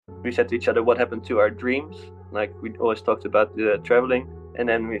We said to each other what happened to our dreams. Like we always talked about traveling, and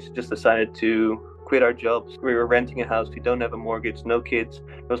then we just decided to quit our jobs. We were renting a house. We don't have a mortgage, no kids.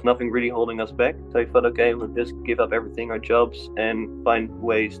 There was nothing really holding us back. So we thought, okay, we'll just give up everything, our jobs, and find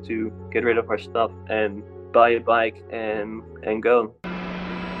ways to get rid of our stuff and buy a bike and go.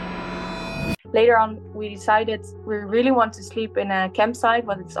 Later on, we decided we really want to sleep in a campsite,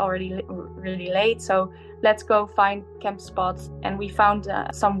 but it's already really late. So let's go find camp spots. And we found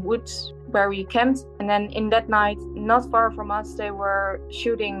some woods where we camped. And then in that night, not far from us, they were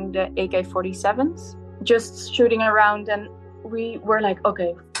shooting the AK-47s, just shooting around. And we were like,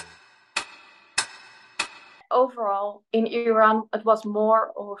 okay. Overall, in Iran, it was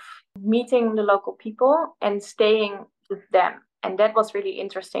more of meeting the local people and staying with them. And that was really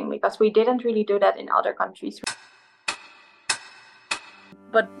interesting because we didn't really do that in other countries.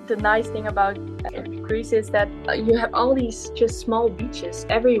 But the nice thing about Greece is that you have all these just small beaches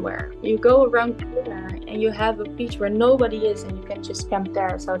everywhere. You go around the corner and you have a beach where nobody is and you can just camp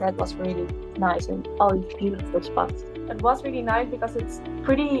there. So that was really nice, and all these beautiful spots. It was really nice because it's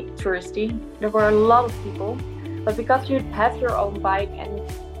pretty touristy. There were a lot of people, but because you have your own bike and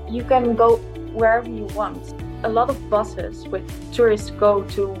you can go wherever you want. A lot of buses with tourists go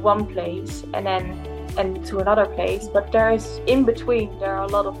to one place and to another place, but there are a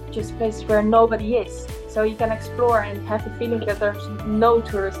lot of just places where nobody is. So you can explore and have the feeling that there's no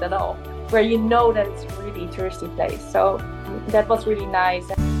tourists at all, where you know that it's a really touristy place. So that was really nice.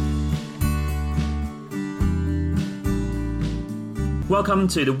 Welcome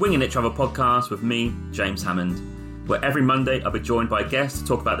to the Winging It Travel podcast with me, James Hammond, where every Monday I'll be joined by guests to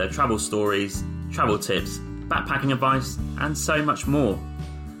talk about their travel stories, travel tips, backpacking advice, and so much more.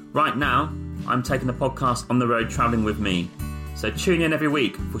 Right now, I'm taking the podcast on the road travelling with me. So tune in every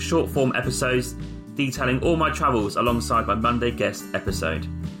week for short form episodes detailing all my travels alongside my Monday guest episode.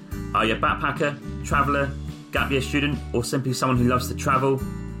 Are you a backpacker, traveller, gap year student, or simply someone who loves to travel?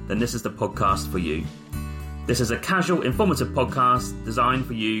 Then this is the podcast for you. This is a casual, informative podcast designed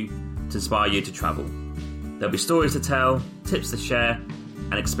for you to inspire you to travel. There'll be stories to tell, tips to share,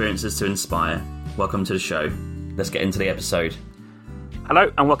 and experiences to inspire. Welcome to the show. Let's get into the episode. Hello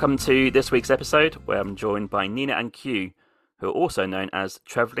and welcome to this week's episode where I'm joined by Nina and Q, who are also known as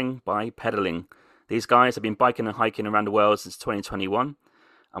Travelling by Pedaling. These guys have been biking and hiking around the world since 2021,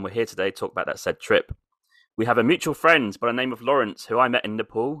 and we're here today to talk about that said trip. We have a mutual friend by the name of Lawrence, who I met in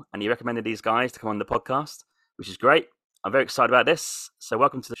Nepal, and he recommended these guys to come on the podcast, which is great. I'm very excited about this. So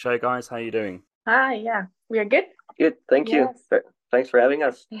welcome to the show, guys. How are you doing? Hi, yeah. We are good? Good, thank you. Thanks for having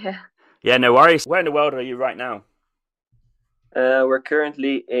us. Yeah, no worries. Where in the world are you right now? We're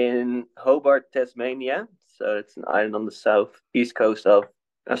currently in Hobart, Tasmania. So it's an island on the southeast coast of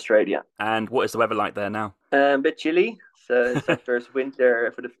Australia. And what is the weather like there now? A bit chilly. So it's our first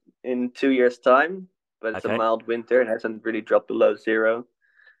winter in 2 years' time. But it's a mild winter. It hasn't really dropped below zero.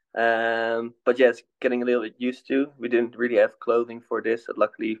 But yeah, it's getting a little bit used to. We didn't really have clothing for this.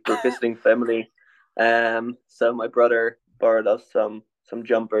 Luckily, we're visiting family. So my brother borrowed us some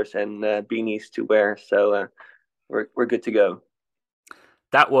jumpers and beanies to wear. So we're good to go.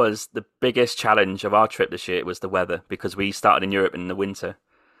 That was the biggest challenge of our trip this year. It was the weather, because we started in Europe in the winter.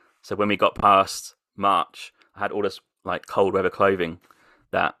 So when we got past March, I had all this like cold weather clothing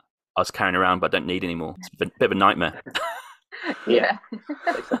that I was carrying around but don't need anymore. It's a bit of a nightmare. Yeah.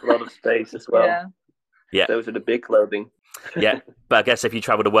 Takes up a lot of space as well. Yeah. Those are the big clothing. Yeah. But I guess if you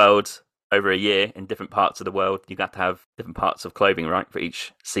travel the world over a year in different parts of the world, you got to have different parts of clothing, right, for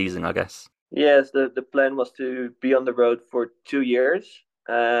each season, I guess. Yes, the plan was to be on the road for 2 years.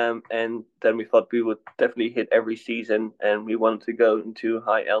 And then we thought we would definitely hit every season, and we wanted to go into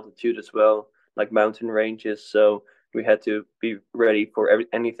high altitude as well, like mountain ranges. So we had to be ready for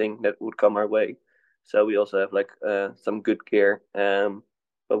anything that would come our way. So we also have like some good gear.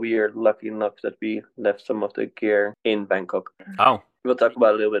 But we are lucky enough that we left some of the gear in Bangkok. Oh. We'll talk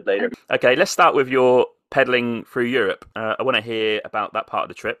about it a little bit later. Okay, let's start with your pedaling through Europe. I want to hear about that part of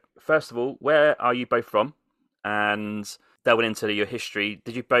the trip. First of all, where are you both from? And delving into your history,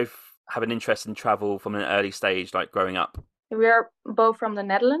 did you both have an interest in travel from an early stage, like growing up? We are both from the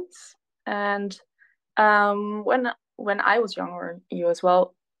Netherlands. And when I was younger, you as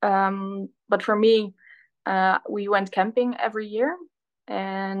well. But for me, we went camping every year.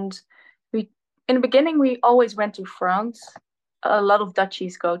 And in the beginning, we always went to France. A lot of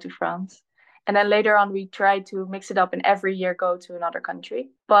Dutchies go to France. And then later on, we tried to mix it up and every year go to another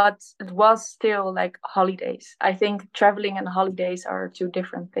country. But it was still like holidays. I think traveling and holidays are two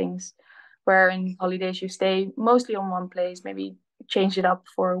different things. Where in holidays, you stay mostly on one place, maybe change it up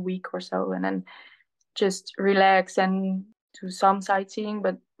for a week or so, and then just relax and do some sightseeing,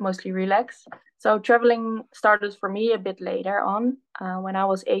 but mostly relax. So traveling started for me a bit later on. When I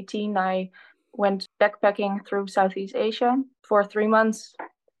was 18, I went backpacking through Southeast Asia for 3 months.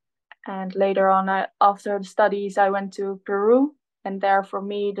 And later on, after the studies, I went to Peru. And there, for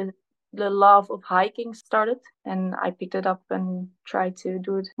me, the love of hiking started. And I picked it up and tried to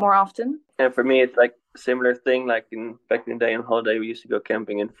do it more often. And for me, it's like a similar thing. Like back in the day on holiday, we used to go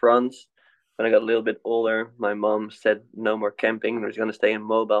camping in France. When I got a little bit older, my mom said no more camping. We were going to stay in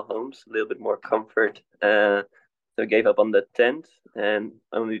mobile homes, a little bit more comfort. So I gave up on the tent, and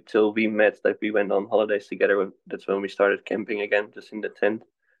only till we met, like we went on holidays together. That's when we started camping again, just in the tent.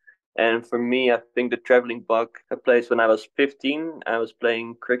 And for me, I think the traveling bug took place when I was 15. I was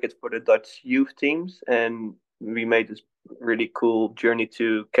playing cricket for the Dutch youth teams, and we made this really cool journey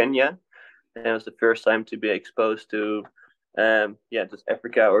to Kenya. And it was the first time to be exposed to, just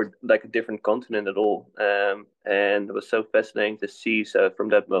Africa or like a different continent at all. And it was so fascinating to see. So from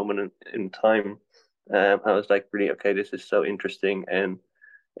that moment in time, I was like, really, okay, this is so interesting. And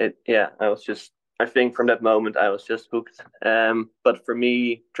I think from that moment I was just hooked. But for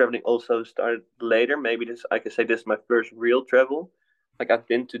me, traveling also started later. Maybe I could say this is my first real travel. Like I've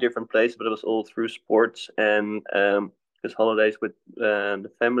been to different places, but it was all through sports and just holidays with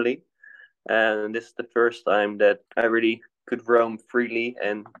the family. And this is the first time that I really could roam freely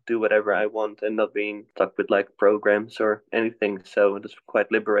and do whatever I want and not being stuck with like programs or anything. So it was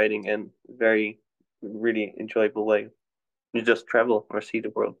quite liberating and very, really enjoyable way. You just travel or see the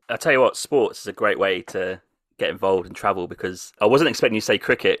world. I'll tell you what, sports is a great way to get involved and travel, because I wasn't expecting you to say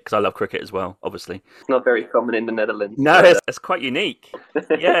cricket, because I love cricket as well, obviously. It's not very common in the Netherlands. No, it's quite unique.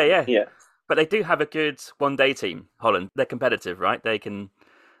 Yeah. Yeah. But they do have a good one-day team, Holland. They're competitive, right? They can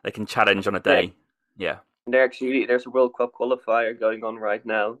challenge on a day. Yeah. There's a World Cup qualifier going on right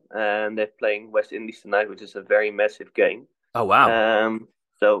now, and they're playing West Indies tonight, which is a very massive game. Oh, wow.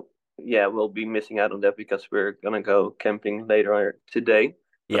 So yeah, we'll be missing out on that because we're gonna go camping later today.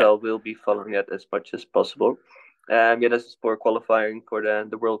 But I will be following that as much as possible. This is for qualifying for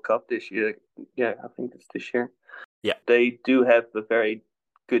the World Cup this year. Yeah, I think it's this year. Yeah. They do have a very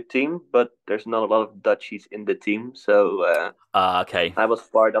good team, but there's not a lot of Dutchies in the team. So okay. I was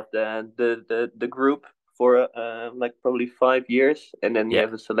part of the group for like probably 5 years, and then you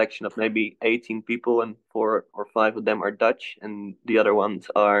have a selection of maybe 18 people, and 4 or 5 of them are Dutch, and the other ones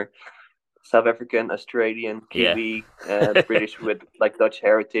are South African, Australian, Kiwi, British with like Dutch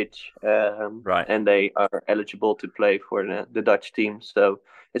heritage, right. And they are eligible to play for the Dutch team. So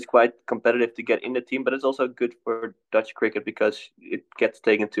it's quite competitive to get in the team, but it's also good for Dutch cricket because it gets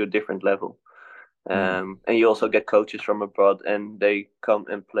taken to a different level. And you also get coaches from abroad, and they come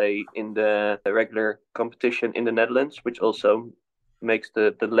and play in the regular competition in the Netherlands, which also makes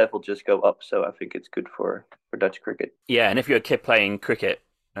the level just go up. So I think it's good for Dutch cricket. Yeah, and if you're a kid playing cricket,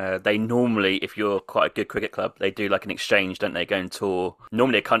 they normally, if you're quite a good cricket club, they do like an exchange, don't they? Go and tour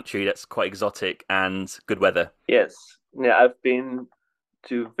normally a country that's quite exotic and good weather. Yes. Yeah, I've been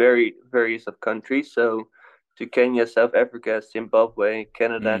to various of countries. So to Kenya, South Africa, Zimbabwe,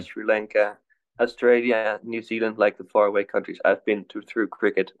 Canada, Sri Lanka, Australia, New Zealand, like the faraway countries I've been to through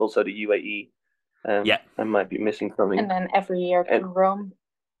cricket. Also the UAE. I might be missing something. And then every year to Rome.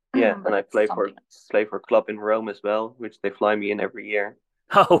 Yeah, and I play for a club in Rome as well, which they fly me in every year.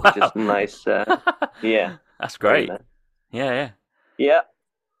 Oh, wow. Which is nice. Yeah. That's great. Yeah.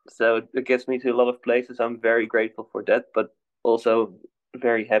 So it gets me to a lot of places. I'm very grateful for that, but also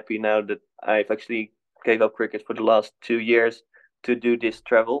very happy now that I've actually gave up cricket for the last 2 years to do this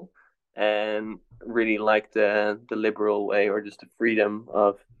travel, and really like the liberal way, or just the freedom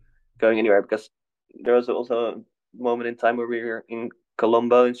of going anywhere. Because there was also a moment in time where we were in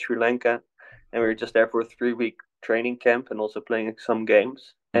Colombo in Sri Lanka, and we were just there for a 3-week training camp and also playing some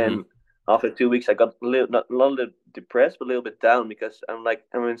games. And after 2 weeks, I got a little depressed, but a little bit down, because I'm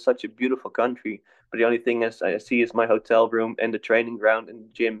in such a beautiful country, but the only thing I see is my hotel room and the training ground and the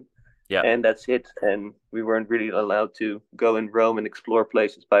gym. Yeah. And that's it. And we weren't really allowed to go and roam and explore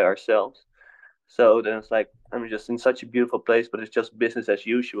places by ourselves. So then it's like, I'm just in such a beautiful place, but it's just business as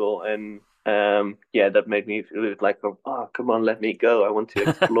usual. And that made me feel like, oh, come on, let me go. I want to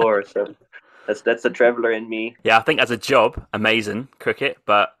explore. So that's the traveler in me. Yeah, I think as a job, amazing cricket,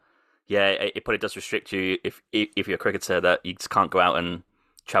 but yeah, it probably does restrict you if you're a cricketer, that you just can't go out and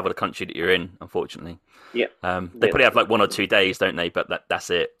travel the country that you're in, unfortunately. Yeah. They probably have like 1 or 2 days, don't they? But that's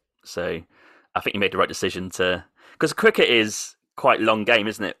it. So I think you made the right decision because cricket is quite a long game,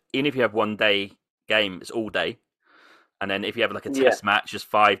 isn't it? Even if you have 1 day game, it's all day. And then if you have like a test match, just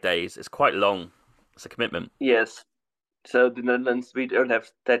 5 days, it's quite long. It's a commitment. Yes. So the Netherlands, we don't have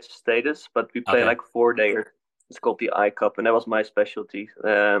touch status, but we play like 4 days. It's called the I Cup, and that was my specialty.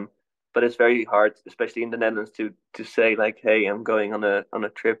 But it's very hard, especially in the Netherlands, to say like, hey, I'm going on a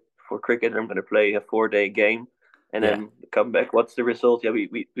trip for cricket. I'm going to play a 4-day game, and Yeah. then come back. What's the result? Yeah,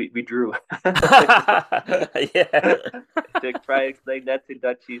 we drew. Yeah. To try to explain that to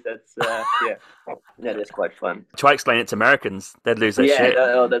Dutchies, that is quite fun. Try explain it to Americans; they'd lose their Yeah,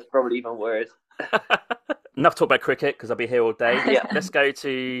 shit. that's probably even worse. Enough talk about cricket because I'll be here all day. Yeah. Let's go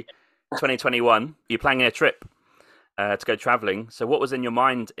to 2021. You're planning a trip to go travelling. So what was in your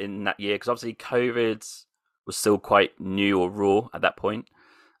mind in that year? Because obviously COVID was still quite new or raw at that point.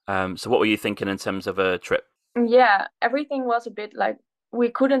 So what were you thinking in terms of a trip? Yeah, everything was a bit like we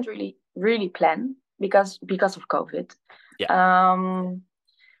couldn't really plan because of COVID.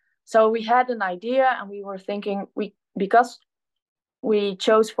 So we had an idea and we were thinking because we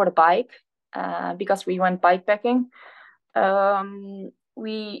chose for the bike because we went bikepacking.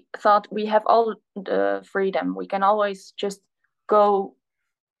 We thought we have all the freedom. We can always just go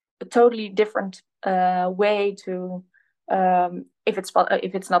a totally different way to if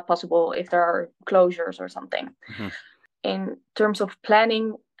it's not possible, if there are closures or something. Mm-hmm. In terms of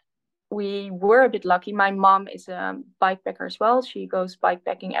planning, we were a bit lucky. My mom is a bikepacker as well. She goes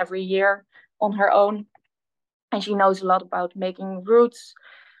bikepacking every year on her own, and she knows a lot about making routes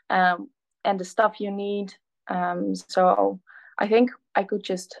and the stuff you need. So I think I could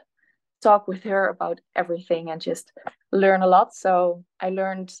just talk with her about everything and just learn a lot. So I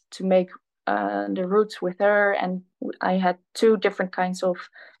learned to make the routes with her, and I had 2 different kinds of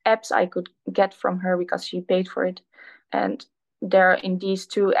apps I could get from her because she paid for it. And there in these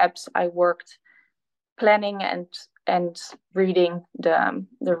 2 apps I worked planning and reading the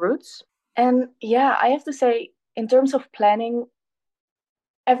routes. And yeah, I have to say, in terms of planning,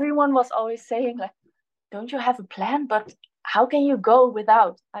 everyone was always saying like, don't you have a plan? But how can you go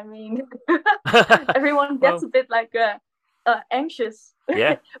without? I mean, everyone gets a bit like anxious.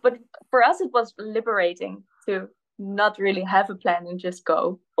 Yeah. But for us, it was liberating to not really have a plan and just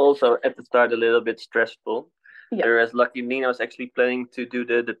go. Also, at the start, a little bit stressful. Yeah. Whereas lucky Nina was actually planning to do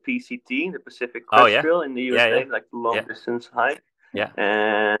the PCT, the Pacific Crest Trail in the USA, like the long distance hike. Yeah.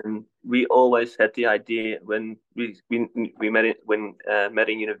 And we always had the idea when we met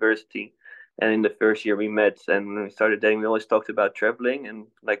in university, and in the first year we met and we started dating, we always talked about traveling, and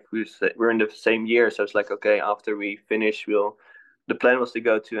like we're in the same year, so it's like, okay, after we finish, the plan was to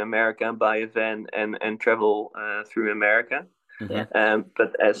go to America and buy a van and travel through America. Mm-hmm.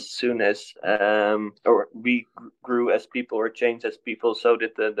 But as soon as we grew as people or changed as people, so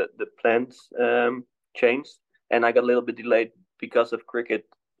did the plans changed, and I got a little bit delayed because of cricket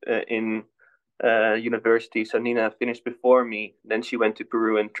in university. So Nina finished before me. Then she went to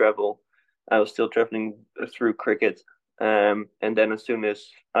Peru and travel. I was still traveling through cricket, and then as soon as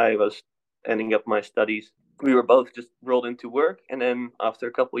I was ending up my studies, we were both just rolled into work. And then after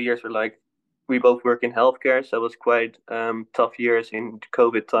a couple of years, we both work in healthcare, so it was quite tough years in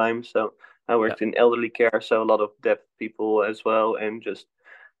COVID time. So I worked in elderly care, so a lot of deaf people as well, and just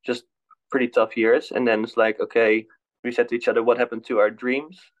pretty tough years. And then it's like, okay, we said to each other, what happened to our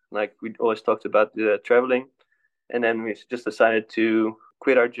dreams? Like we always talked about the traveling, and then we just decided to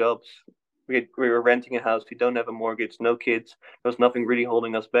quit our jobs. We were renting a house. We don't have a mortgage, no kids. There was nothing really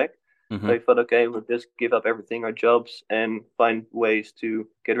holding us back. Mm-hmm. So we thought, okay, we'll just give up everything, our jobs, and find ways to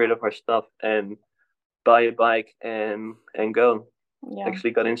get rid of our stuff and buy a bike and go. Yeah.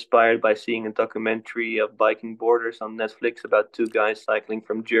 Actually got inspired by seeing a documentary of Biking Borders on Netflix about 2 guys cycling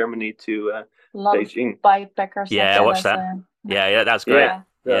from Germany to Beijing. Bikepackers. Yeah, I watched that. Yeah, that's great.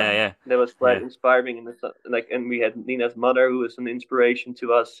 Yeah. That was quite inspiring, and we had Nina's mother, who was an inspiration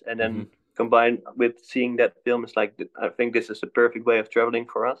to us, and then combined with seeing that film, it's like, I think this is the perfect way of traveling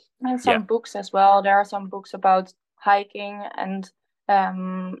for us. And some books as well. There are some books about hiking and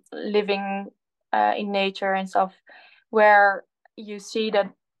living in nature and stuff, where you see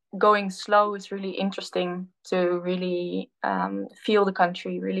that going slow is really interesting to really feel the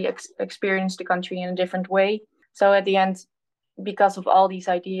country, really experience the country in a different way. So at the end, because of all these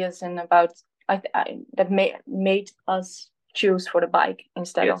ideas and about that made us choose for the bike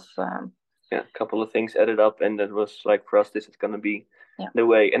instead of a couple of things added up, and that was like, for us, this is going to be the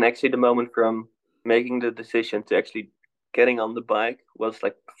way. And actually the moment from making the decision to actually getting on the bike was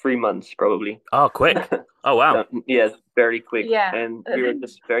like 3 months probably. Oh, quick. Oh, wow. Yes, very quick. And we were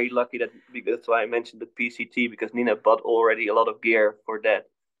just very lucky that's why I mentioned the PCT, because Nina bought already a lot of gear for that.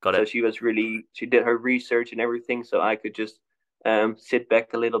 Got it. So she did her research and everything, so I could just sit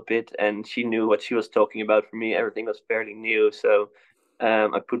back a little bit, and she knew what she was talking about. For me, everything was fairly new, so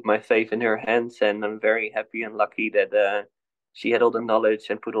I put my faith in her hands, and I'm very happy and lucky that she had all the knowledge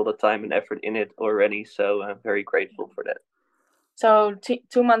and put all the time and effort in it already. So I'm very grateful for that. So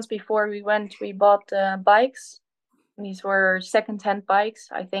 2 months before we went, we bought bikes. These were second-hand bikes.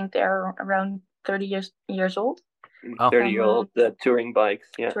 I think they're around 30 years old. 30-year-old touring bikes.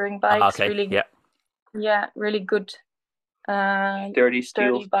 Yeah. Touring bikes. Okay. Really. Yeah. Yeah, really good.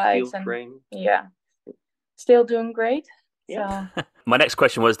 Sturdy bikes steel frame. Yeah, still doing great. Yeah. So. My next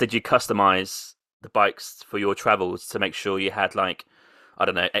question was, did you customize the bikes for your travels to make sure you had, like, I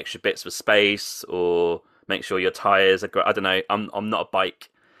don't know, extra bits for space, or make sure your tires are I don't know. I'm not a bike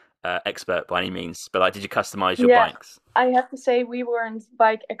expert by any means, but like, did you customize your bikes? I have to say we weren't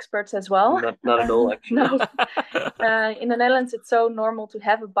bike experts as well. Not at all, actually. No. In the Netherlands, it's so normal to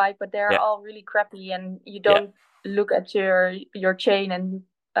have a bike, but they're all really crappy, and you don't look at your chain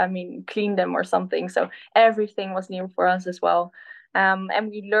and clean them or something. So everything was new for us as well,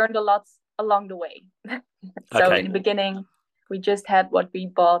 and we learned a lot along the way. So in the beginning, we just had what we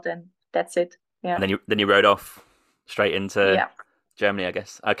bought, and that's it. Yeah. And then you rode off straight into Germany, I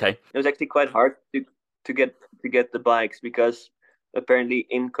guess. Okay. It was actually quite hard to get the bikes, because apparently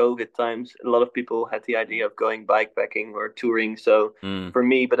in COVID times a lot of people had the idea of going bikepacking or touring. So for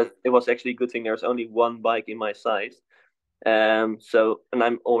me, but it was actually a good thing there was only one bike in my size. So, and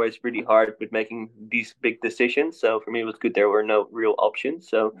I'm always really hard with making these big decisions. So for me, it was good there were no real options.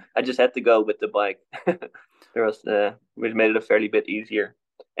 So I just had to go with the bike. Which made it a fairly bit easier.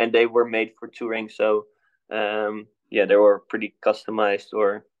 And they were made for touring. So they were pretty customized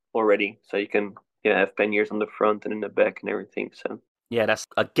or already. So you can have panniers on the front and in the back and everything. So yeah, that's,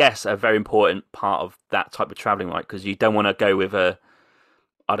 I guess, a very important part of that type of traveling, right? Because you don't want to go with a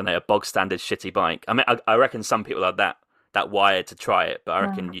bog standard shitty bike. I mean, I reckon some people are that wired to try it, but I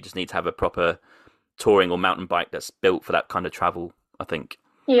reckon you just need to have a proper touring or mountain bike that's built for that kind of travel, I think.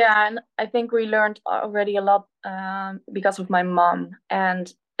 Yeah, and I think we learned already a lot because of my mom,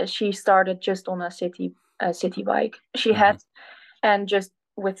 and she started just on a city bike she had, and just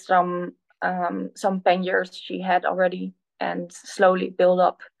with some panniers she had already, and slowly built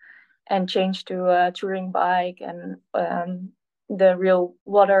up and changed to a touring bike and the real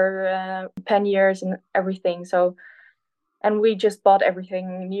water panniers and everything. So, and we just bought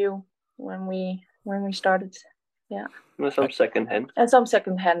everything new when we started. Yeah. And some secondhand. And some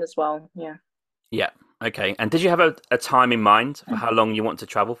secondhand as well. Yeah. Yeah. Okay. And did you have a time in mind for how long you want to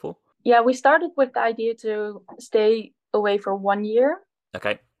travel for? Yeah, we started with the idea to stay away for 1 year.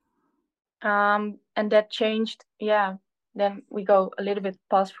 Okay. And that changed. Yeah. Then we go a little bit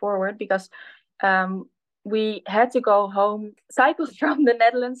fast forward, because we had to go home, cycle from the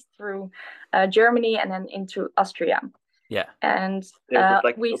Netherlands through Germany and then into Austria. Yeah. And we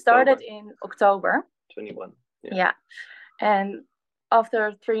October. Started in October. 21. Yeah. And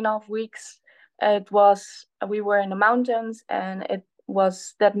after 3.5 weeks, we were in the mountains, and it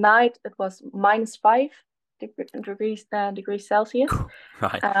was that night, it was -5 degrees Celsius.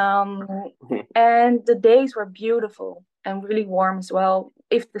 Right. And the days were beautiful and really warm as well,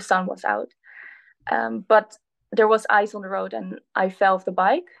 if the sun was out. But there was ice on the road, and I fell off the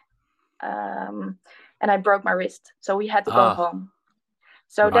bike, and I broke my wrist. So we had to go home.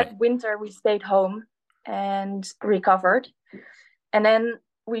 So that winter we stayed home and recovered. And then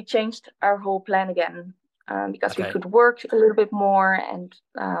we changed our whole plan again, because we could work a little bit more. And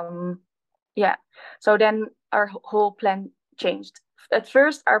so then our whole plan changed. At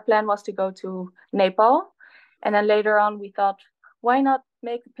first, our plan was to go to Nepal. And then later on, we thought, why not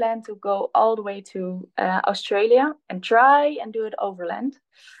make the plan to go all the way to Australia and try and do it overland?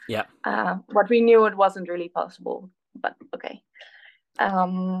 Yeah. But we knew it wasn't really possible, but okay.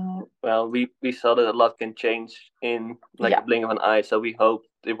 Well, we saw that a lot can change in a blink of an eye, so we hope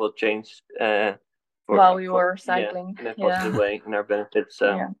it will change while we were cycling in a positive way in our benefit.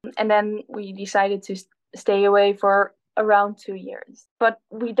 So and then we decided to stay away for around 2 years, but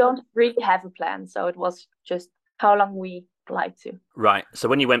we don't really have a plan, so it was just how long we like to. Right. So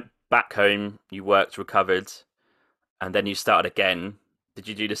when you went back home, you worked, recovered, and then you started again. Did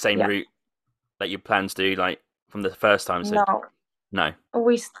you do the same route that you planned to do, like from the first time? So no.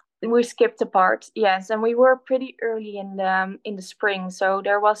 We skipped a part, yes, and we were pretty early in the spring, so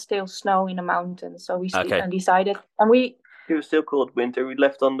there was still snow in the mountains. So we decided, and it was still cold winter. We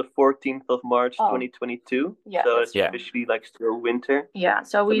left on the 14th of March, 2022. Yeah, so it's officially still winter. Yeah,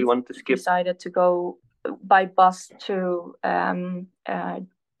 so we wanted to skip. Decided to go by bus to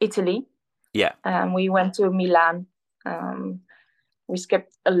Italy. Yeah. We went to Milan. We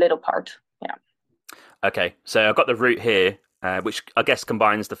skipped a little part. Yeah. Okay, so I've got the route here, which I guess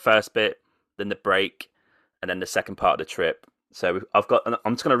combines the first bit, then the break, and then the second part of the trip. So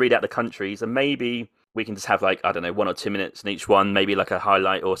I'm just going to read out the countries, and maybe we can just have like, I don't know, 1 or 2 minutes in each one, maybe like a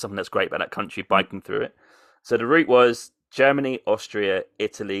highlight or something that's great about that country, biking through it. So the route was Germany, Austria,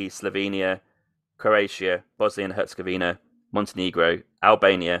 Italy, Slovenia, Croatia, Bosnia and Herzegovina, Montenegro,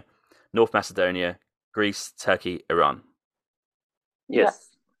 Albania, North Macedonia, Greece, Turkey, Iran. Yes.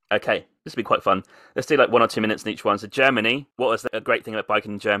 Okay, this will be quite fun. Let's do like 1 or 2 minutes in each one. So Germany, what was a great thing about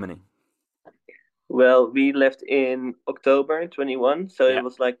biking in Germany? Well, we left in October 21, so Yeah. it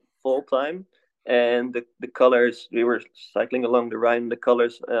was like fall time, and the colors, we were cycling along the Rhine. The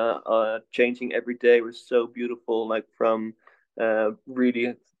colors changing every day were so beautiful, like from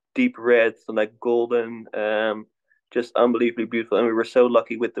really deep red to like golden, just unbelievably beautiful. And we were so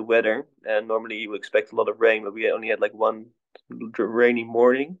lucky with the weather. And normally you expect a lot of rain, but we only had like one rainy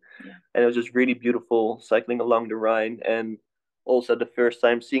morning, and it was just really beautiful cycling along the Rhine. And also the first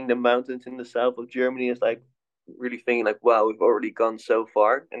time seeing the mountains in the south of Germany is like really thinking like, wow, we've already gone so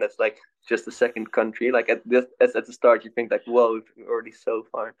far, and that's like just the second country. Like at the start, you think like, whoa, we've already so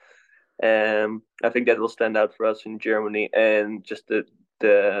far. I think that will stand out for us in Germany, and just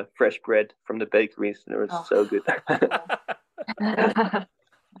the fresh bread from the bakeries. It was so good.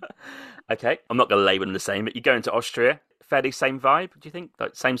 Okay, I'm not going to label them the same, but you go into Austria, fairly same vibe, do you think?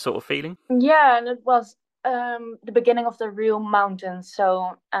 Like same sort of feeling? Yeah, and it was the beginning of the real mountains,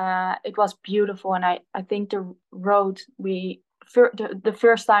 so it was beautiful. And I think the road the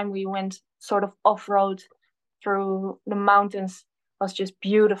first time we went sort of off road through the mountains was just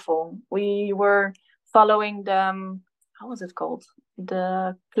beautiful. We were following the how was it called?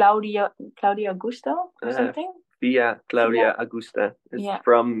 The Claudia Augusta or something? Via Claudia Augusta. It's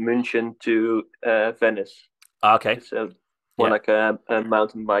from München to Venice. Okay. It's more like a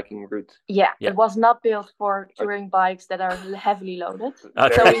mountain biking route. Yeah, it was not built for touring bikes that are heavily loaded.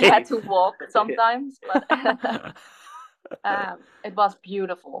 Okay. So we had to walk sometimes, but it was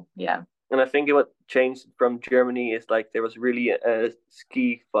beautiful. Yeah. And I think what changed from Germany is like there was really a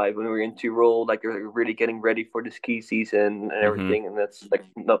ski vibe when we were in Tyrol. Like you're really getting ready for the ski season and everything, and that's like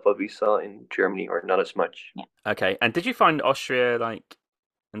not what we saw in Germany, or not as much. Yeah. Okay, and did you find Austria, like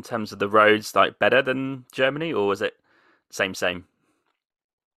in terms of the roads, like better than Germany, or was it same? Same.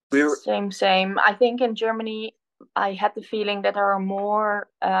 I think in Germany, I had the feeling that there are more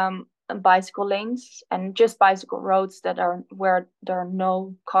bicycle lanes and just bicycle roads that are where there are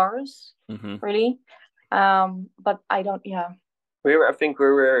no cars, really. But I don't. Yeah. I think we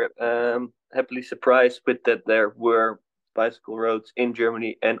were happily surprised with that there were bicycle roads in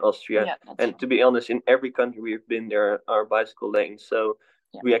Germany and Austria. Yeah, and to be honest, in every country we've been, there are bicycle lanes. So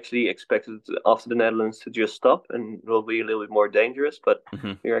we actually expected after the Netherlands to just stop, and it will be a little bit more dangerous. But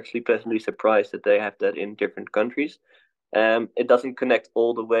we are actually pleasantly surprised that they have that in different countries. It doesn't connect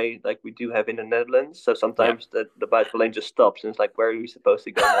all the way like we do have in the Netherlands. So sometimes the bicycle lane just stops, and it's like, where are we supposed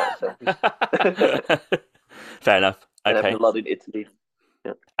to go now? So fair enough. Okay. A lot in Italy.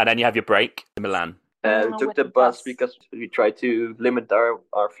 Yeah. And then you have your break in Milan. We took the bus because we tried to limit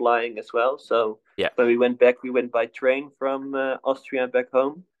our flying as well. So when we went back, we went by train from Austria back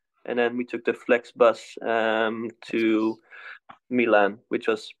home. And then we took the flex bus to Milan, which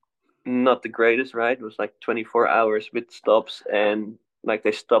was not the greatest ride. It was like 24 hours with stops, and like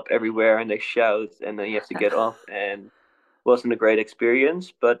they stop everywhere and they shout, and then you have to get off, and it wasn't a great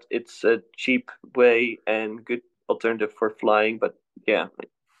experience, but it's a cheap way and good alternative for flying. But yeah,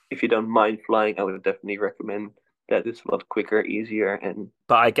 if you don't mind flying, I would definitely recommend that. It's a lot quicker, easier.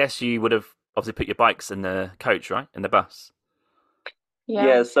 But I guess you would have obviously put your bikes in the coach, right? In the bus.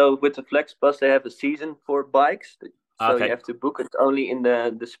 Yeah, so with the flex bus, they have a season for bikes. So you have to book it only in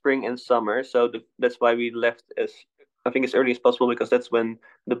the spring and summer. So that's why we left I think as early as possible, because that's when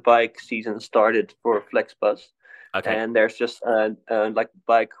the bike season started for FlexBus. Okay. And there's just like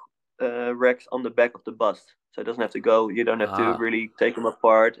bike racks on the back of the bus, so it doesn't have to go. You don't have to really take them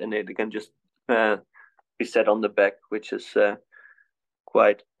apart, and they can just be set on the back, which is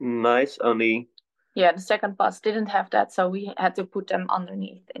quite nice. Only the second bus didn't have that, so we had to put them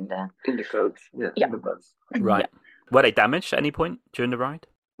underneath in the coach. In the bus. Right. Yeah. Were they damaged at any point during the ride?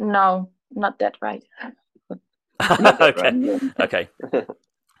 No, not that ride. Okay.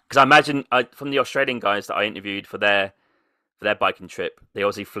 Because I imagine from the Australian guys that I interviewed for their biking trip, they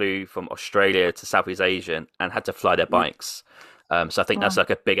obviously flew from Australia to Southeast Asia and had to fly their bikes. So I think that's like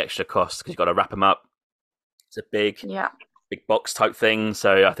a big extra cost because you've got to wrap them up. It's a big box type thing.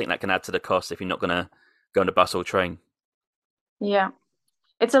 So I think that can add to the cost if you're not going to go on a bus or train. Yeah.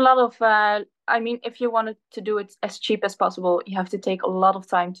 It's a lot of, if you wanted to do it as cheap as possible, you have to take a lot of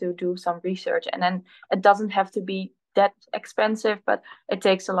time to do some research. And then it doesn't have to be that expensive, but it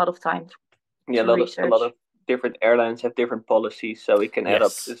takes a lot of time. Yeah, a lot of different airlines have different policies, so it can add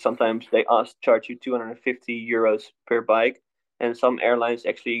up. Yes. Sometimes they charge you €250 per bike, and some airlines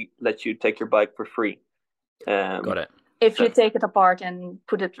actually let you take your bike for free. Got it. If you take it apart and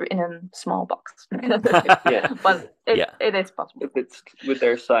put it in a small box. Yeah. But it is possible. If it's with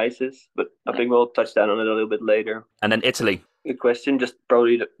their sizes, but I think we'll touch down on it a little bit later. And then Italy. Good question. Just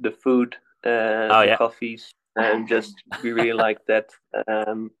probably the food, the coffees, and just we really like that.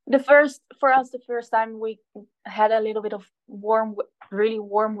 For us, the first time we had a little bit of really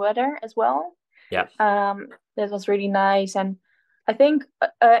warm weather as well. Yeah. That was really nice, and I think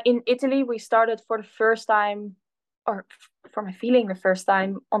in Italy we started for the first time, or for my feeling, the first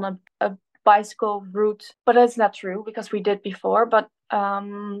time on a bicycle route. But that's not true because we did before. But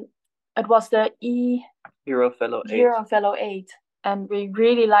it was the Eurovelo 8, and we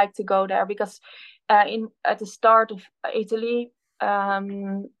really like to go there because at the start of Italy,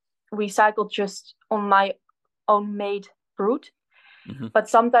 we cycled just on my own made route. Mm-hmm. But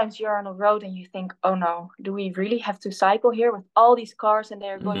sometimes you're on a road and you think, oh no, do we really have to cycle here with all these cars and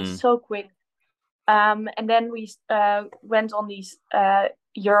they're going so quick? And then we went on these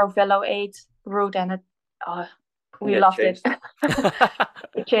Eurovelo 8 route, and we loved it.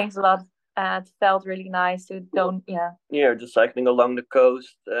 It changed a lot. It felt really nice to just cycling along the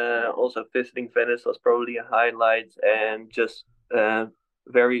coast. Also visiting Venice was probably a highlight, and just a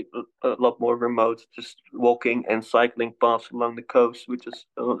lot more remote, just walking and cycling paths along the coast, which is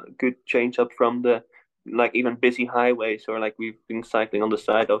a good change up from the even busy highways, or we've been cycling on the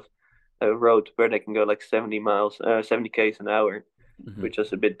side of a road where they can go 70 k's an hour, which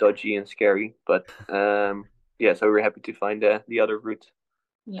is a bit dodgy and scary. But so we're happy to find the other route.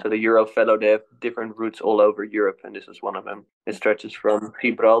 Yeah. So the Eurovelo, they have different routes all over Europe, and this is one of them. It stretches from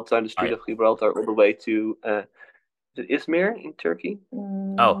Gibraltar, the Strait of Gibraltar, all the way to Izmir in Turkey.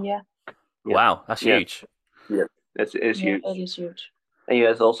 Yeah. Wow, that's huge. Yeah, it's huge. It is huge. And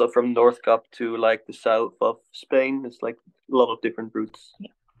it's also from North Cap to the south of Spain. It's a lot of different routes.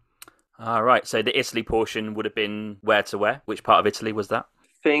 Yeah. All right. So the Italy portion would have been where to where? Which part of Italy was that? I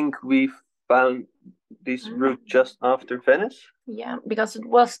think we found this route just after Venice. Yeah, because it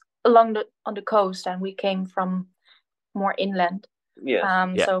was on the coast, and we came from more inland.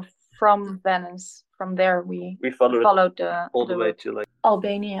 Yeah. So from Venice, from there we followed all the way to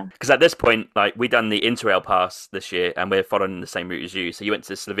Albania. Because at this point, we done the Interrail pass this year, and we're following the same route as you. So you went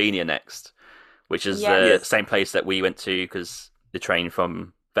to Slovenia next, which is the same place that we went to, because the train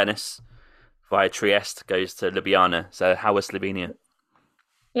from Venice via Trieste goes to Ljubljana. So how was Slovenia?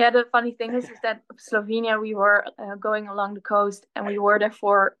 Yeah, the funny thing is that Slovenia, we were going along the coast, and we were there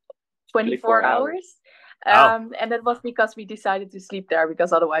for 24 hours. And that was because we decided to sleep there,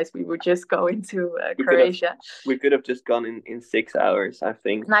 because otherwise we would just go into Croatia. We could have just gone in 6 hours, I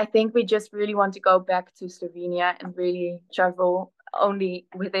think. And I think we just really want to go back to Slovenia and really travel only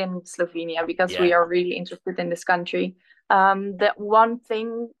within Slovenia, because we are really interested in this country. The one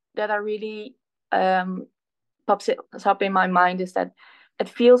thing that I really pops up in my mind is that it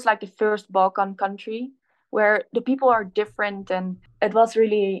feels like the first Balkan country where the people are different, and it was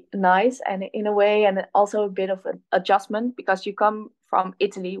really nice, and in a way, and also a bit of an adjustment, because you come from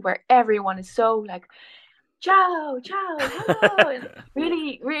Italy where everyone is so ciao, ciao, hello, and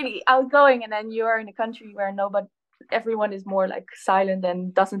really, really outgoing, and then you're in a country where everyone is more silent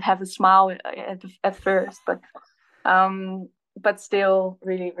and doesn't have a smile at first, but still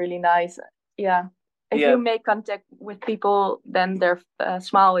really, really nice. Yeah. If you make contact with people, then their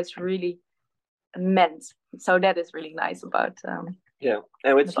smile is really immense. So that is really nice about. And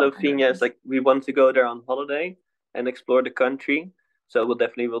with Slovenia, it's we want to go there on holiday and explore the country. So we'll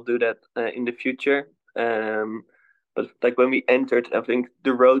do that in the future. But when we entered, I think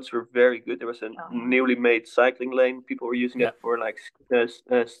the roads were very good. There was a newly made cycling lane. People were using it for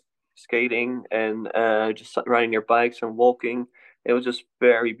skating and just riding their bikes and walking. It was just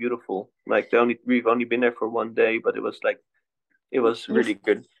very beautiful. We've only been there for one day, but it was really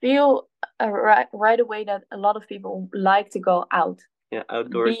good. Feel right away that a lot of people like to go out. Yeah,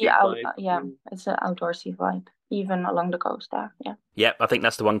 outdoorsy vibe. It's an outdoorsy vibe, even along the coast there. Yeah. Yeah, I think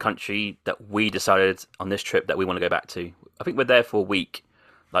that's the one country that we decided on this trip that we want to go back to. I think we're there for a week,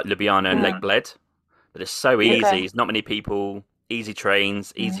 Ljubljana and Lake Bled. But it's so easy. Okay. There's not many people. Easy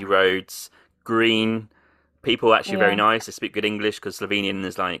trains, easy roads, green. People are actually very nice. They speak good English, because Slovenian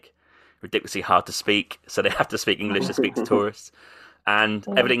is ridiculously hard to speak, so they have to speak English to speak to tourists. And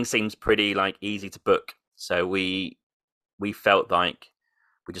everything seems pretty easy to book. So we felt like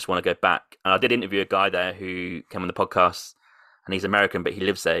we just want to go back. And I did interview a guy there who came on the podcast, and he's American, but he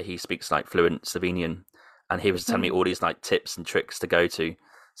lives there. He speaks fluent Slovenian, and he was telling me all these tips and tricks to go to.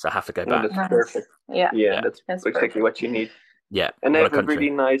 So I have to go back. That's Nice. perfect. Yeah. That's exactly perfect. what you need. Yeah. And they what have a a country.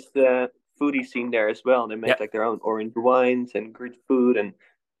 really nice foodie scene there as well. They make Yep. like their own orange wines and great food, and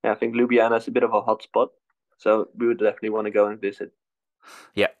I think Ljubljana is a bit of a hot spot, so we would definitely want to go and visit.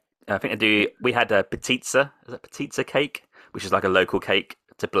 Yeah, I think they do. We had a petitza, is it petitza cake, which is like a local cake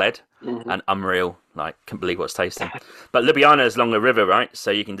to Bled, and unreal. Like, can't believe what's tasting. But Ljubljana is along the river, right?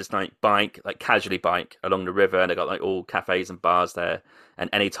 So you can just like casually bike along the river, and they got like all cafes and bars there. And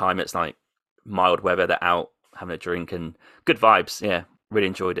anytime it's like mild weather, they're out having a drink and good vibes. Yeah, really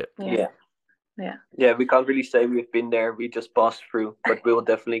enjoyed it. Yeah. We can't really say we've been there. We just passed through, but we will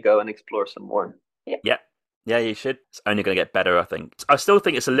definitely go and explore some more. Yeah, you should. It's only going to get better, I think. I still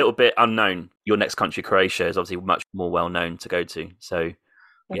think it's a little bit unknown. Your next country, Croatia, is obviously much more well known to go to. So,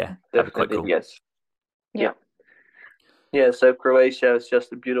 yeah, that'd be quite cool. Yes. Yeah, so Croatia is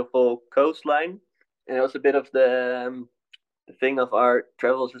just a beautiful coastline. And it was a bit of the thing of our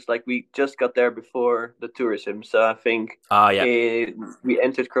travels is like we just got there before the tourism. So I think we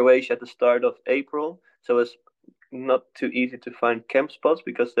entered Croatia at the start of April. So it's not too easy to find campsites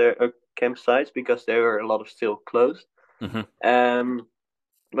because there are a lot of still closed. But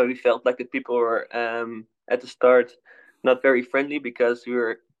we felt like the people were at the start not very friendly because we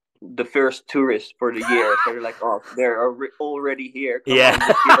were the first tourists for the year. So they're like, oh, they're already here. Come on,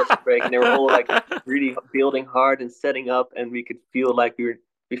 just give us a break. And they were all like really building hard and setting up, and we could feel like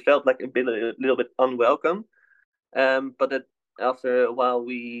we felt like a little bit unwelcome. But that after a while,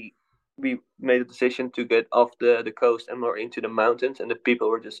 we made a decision to get off the coast and more into the mountains, and the people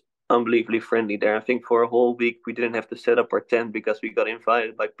were just unbelievably friendly there. I think for a whole week we didn't have to set up our tent because we got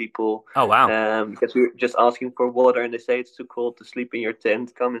invited by people. Oh wow! Because we were just asking for water, and they say it's too cold to sleep in your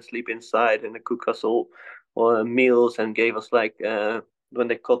tent. Come and sleep inside, and they cook us all meals and gave us like when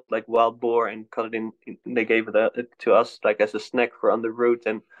they caught like wild boar and cut it in they gave it to us like as a snack for on the route.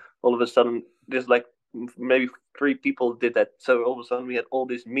 And all of a sudden, there's like maybe 3 people did that. So all of a sudden we had all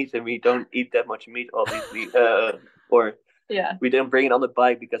this meat, and we don't eat that much meat, obviously. We didn't bring it on the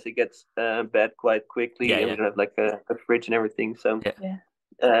bike because it gets bad quite quickly, and we don't have like a fridge and everything. So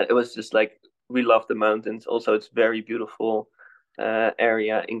it was just like we love the mountains. Also, it's very beautiful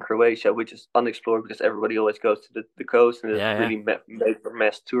area in Croatia, which is unexplored because everybody always goes to the coast, and it's really made for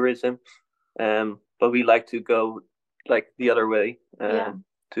mass tourism. But we like to go like the other way.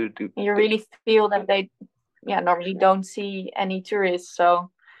 To do. You really feel that they normally don't see any tourists.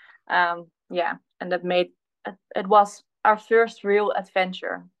 So and that made it was our first real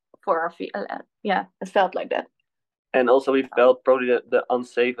adventure for our it felt like that. And also we felt probably the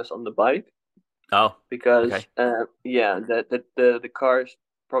unsafest on the bike. Oh, because the cars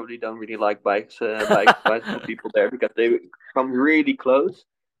probably don't really like bicycle people there because they come really close.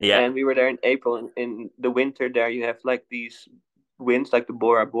 And we were there in April, and in the winter there you have like these winds like the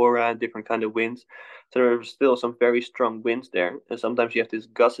Bora Bora and different kind of winds. So there are still some very strong winds there, and sometimes you have these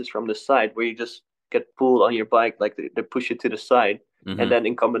gusts from the side where you just get pulled on your bike, like they push you to the side. And then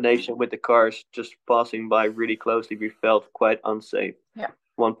in combination with the cars just passing by really closely, we felt quite unsafe.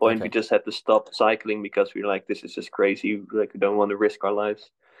 One point we just had to stop cycling because we were like, this is just crazy, like we don't want to risk our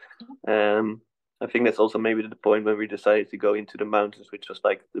lives. I think that's also maybe the point when we decided to go into the mountains, which was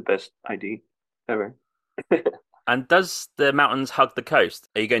like the best idea ever. And does the mountains hug the coast?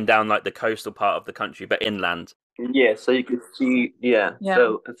 Are you going down like the coastal part of the country, but inland? Yeah, so you could see,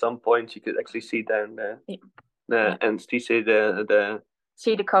 so at some point you could actually see down there, and see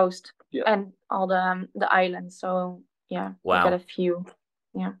the coast and all the islands. So wow, you get a few.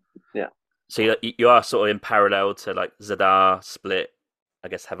 So you are sort of in parallel to like Zadar, Split, I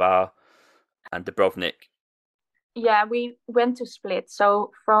guess Hvar, and Dubrovnik. Yeah, we went to Split.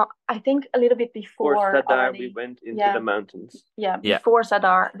 So from I think a little bit before Zadar, we went into the mountains. Before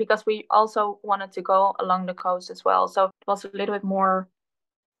Zadar, because we also wanted to go along the coast as well. So it was a little bit more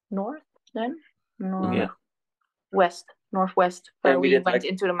north then, northwest, where we went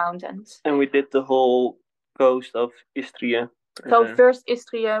into the mountains. And we did the whole coast of Istria. So first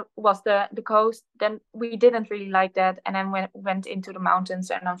Istria was the coast, then we didn't really like that, and then went into the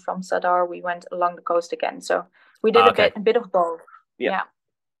mountains, and then from Zadar we went along the coast again. So we did a bit of both. Yeah.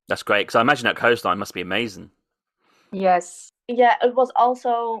 That's great, because I imagine that coastline must be amazing. Yes. Yeah, it was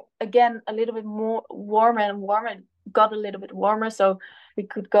also, again, a little bit more warmer and warmer. It got a little bit warmer, so we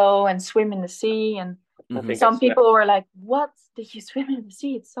could go and swim in the sea, and some people were like, what? Did you swim in the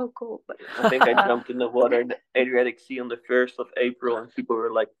sea? It's so cool. But I think I jumped in the water in the Adriatic Sea on the 1st of April, and people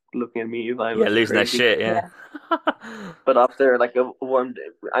were like looking at me if I was losing crazy. their shit, But after like a warm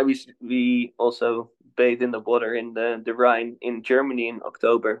day, we also bathe in the water in the Rhine in Germany in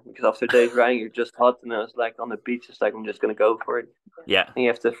October, because after days Rhine you're just hot, and I was like on the beach, it's like I'm just gonna go for it. Yeah. And you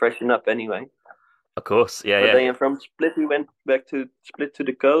have to freshen up anyway. Of course, yeah, But yeah. then from Split we went back to Split to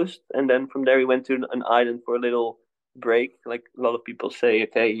the coast, and then from there we went to an island for a little break. Like a lot of people say,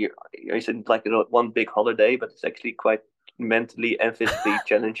 okay, you're isn't like one big holiday, but it's actually quite mentally and physically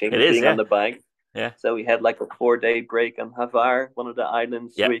challenging It is, being yeah. on the bike. Yeah. So we had like a 4-day break on Havar, one of the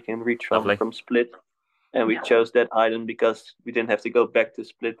islands Yep. where you can reach Lovely. from Split. And we chose that island because we didn't have to go back to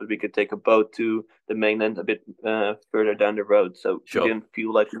Split, but we could take a boat to the mainland a bit further down the road. So Sure. we didn't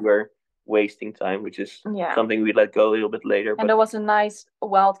feel like we were wasting time, which is Yeah. something we let go a little bit later. And But there was a nice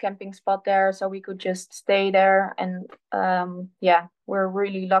wild camping spot there, so we could just stay there. And yeah, we're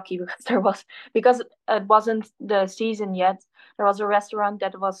really lucky because it wasn't the season yet. There was a restaurant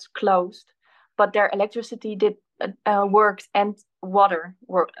that was closed, but their electricity did worked and water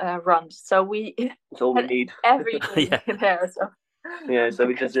runs. So we it's all we had need. everything Yeah. there. So Yeah, so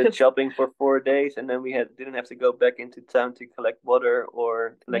we just did shopping for 4 days, and then we didn't have to go back into town to collect water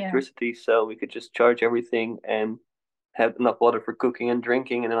or electricity, so we could just charge everything and have enough water for cooking and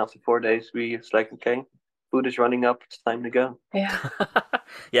drinking. And then after 4 days, we was like, okay, food is running up, it's time to go. yeah.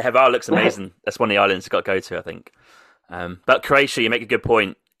 Yeah, Hvar looks amazing. That's one of the islands you've got to go to, I think. But Croatia, you make a good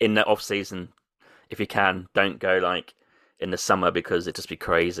point. In the off season, if you can, don't go like in the summer because it'd just be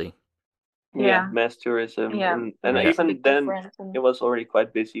crazy. Yeah, mass tourism. Yeah. And Yeah. even Big then, difference. And it was already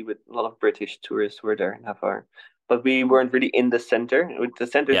quite busy with a lot of British tourists were there in Hvar. But we weren't really in the center. The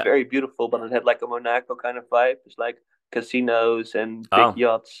center is Yeah. very beautiful, but it had like a Monaco kind of vibe. It's like casinos and big Oh.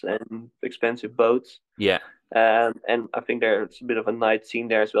 yachts and expensive boats. Yeah, And I think there's a bit of a night scene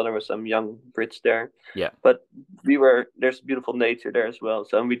there as well. There were some young Brits there. yeah. But there's beautiful nature there as well.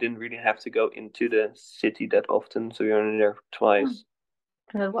 So we didn't really have to go into the city that often. So we were only there twice.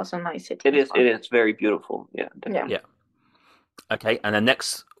 it was a nice city. It as is. well. It is very beautiful. Yeah. Definitely. Yeah. Okay, and then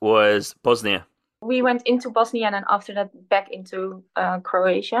next was Bosnia. We went into Bosnia and then after that back into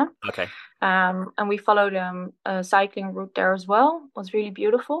Croatia. Okay. And we followed a cycling route there as well. It was really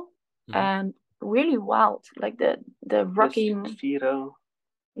beautiful and really wild, like the rocky. Viro.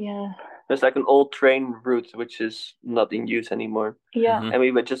 Yeah. There's like an old train route which is not in use anymore. Yeah. Mhm. And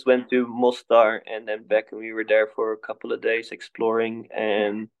we just went to Mostar and then back, and we were there for a couple of days exploring.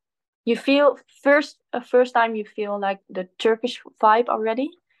 And You feel first time you feel like the Turkish vibe already.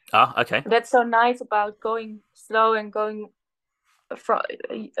 Ah, okay. That's so nice about going slow and going from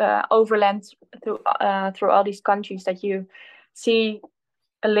overland through all these countries, that you see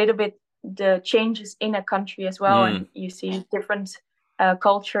a little bit the changes in a country as well, and you see different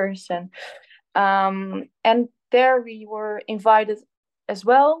cultures. And there we were invited as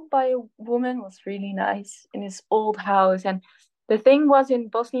well by a woman. It was really nice in this old house. And the thing was in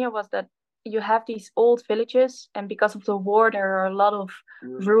Bosnia was that you have these old villages, and because of the war there are a lot of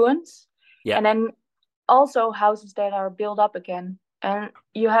ruins. Yeah. And then also houses that are built up again, and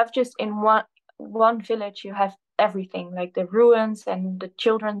you have just in one village you have everything, like the ruins and the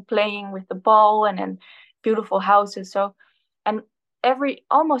children playing with the ball, and then beautiful houses. So, and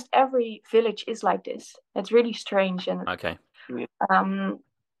almost every village is like this. It's really strange. And Okay.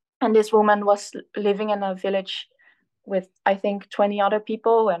 and this woman was living in a village with I think 20 other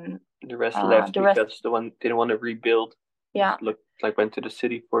people, and the rest left because the one didn't want to rebuild. Yeah. Just looked like went to the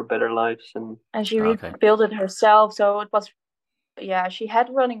city for better lives. And she rebuilt it herself. So it was, she had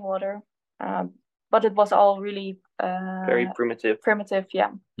running water, but it was all really very primitive. Primitive,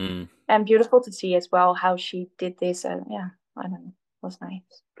 yeah. And beautiful to see as well how she did this. I don't know, it was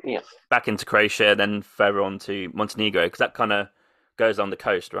nice. Yeah. Back into Croatia, then further on to Montenegro, because that kind of goes on the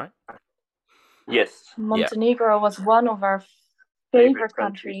coast, right? Yes. Montenegro was one of our favorite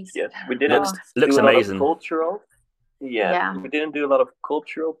countries. Yes, we didn't looks do amazing. A lot of cultural. Yeah, we didn't do a lot of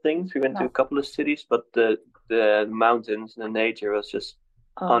cultural things. We went to a couple of cities, but the mountains and the nature was just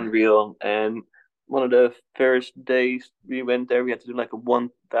unreal. And one of the first days we went there, we had to do like a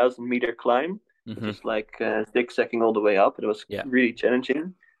 1,000-meter climb, which is like zigzagging all the way up. It was really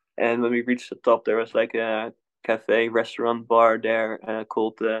challenging. And when we reached the top, there was like a cafe, restaurant, bar there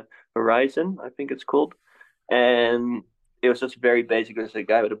called Horizon, I think it's called. And it was just very basic. It was a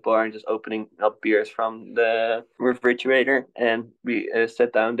guy with a bar and just opening up beers from the refrigerator. And we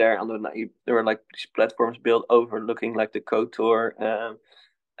sat down there. And there were like these platforms built overlooking like the Kotor.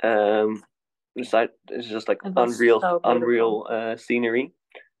 It's just like unreal scenery.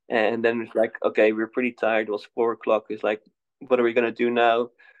 And then it's like, okay, we're pretty tired. It was 4:00. It's like, what are we gonna do now?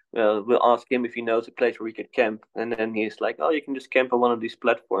 We'll ask him if he knows a place where we could camp. And then he's like, oh, you can just camp on one of these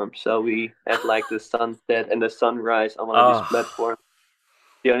platforms. So we had like the sunset and the sunrise on one of these platforms.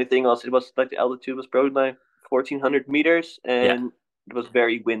 The only thing was, it was like the altitude was probably like 1,400 meters, Yeah. and it was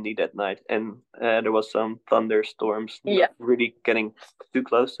very windy that night, and there was some thunderstorms. Yeah. Really getting too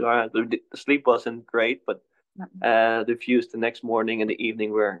close to our. The sleep wasn't great, but the views the next morning and the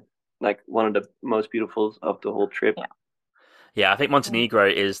evening were like one of the most beautiful of the whole trip. Yeah. Yeah, I think Montenegro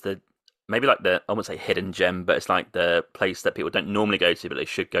is maybe like I wouldn't say hidden gem, but it's like the place that people don't normally go to, but they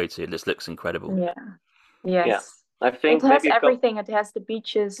should go to. This looks incredible. Yeah. Yes. Yeah. I It think has maybe everything. It has the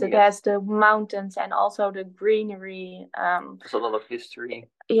beaches, it Yes. has the mountains, and also the greenery. There's a lot of history.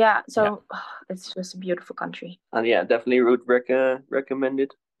 Yeah, so it's just a beautiful country. And yeah, definitely would recommend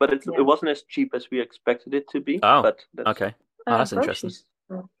it. But it wasn't as cheap as we expected it to be. Oh, but okay. Oh, that's interesting. Groceries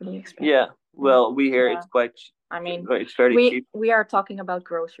were pretty expensive. Yeah, well, we hear it's quite. I mean, it's very cheap. We are talking about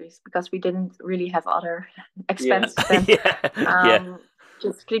groceries because we didn't really have other expenses. Than, Yeah.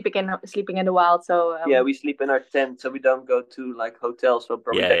 Just sleeping in the wild. So yeah, we sleep in our tent, so we don't go to like hotels. So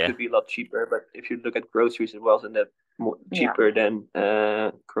probably that could be a lot cheaper. But if you look at groceries, it wasn't that cheaper than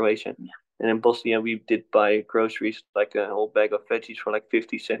Croatia. Yeah. And in Bosnia, we did buy groceries, like a whole bag of veggies for like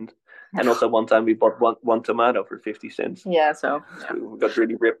 50 cents. And also one time we bought one tomato for 50 cents. Yeah, so we got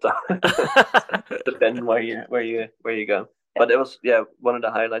really ripped off. Depending where you go. But it was one of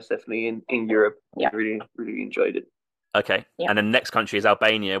the highlights definitely in Europe. Yeah, really enjoyed it. Okay, and the next country is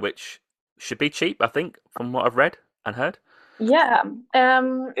Albania, which should be cheap, I think, from what I've read and heard. Yeah,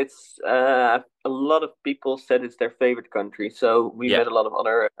 it's a lot of people said it's their favorite country. So we met a lot of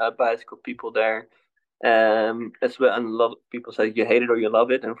other bicycle people there, as well, and a lot of people said you hate it or you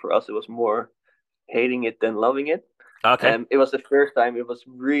love it. And for us, it was more hating it than loving it. Okay. It was the first time. It was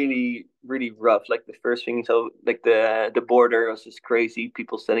really, really rough. Like the first thing, so like the border was just crazy.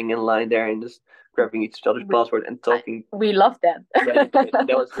 People standing in line there and just grabbing each other's passport and talking. We loved that. That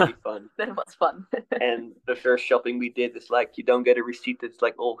was really fun. That was fun. And the first shopping we did is like you don't get a receipt. It's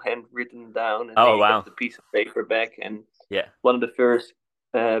like all handwritten down, and then you get the piece of paper back. And one of the first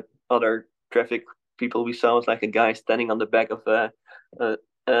other traffic people we saw was like a guy standing on the back of a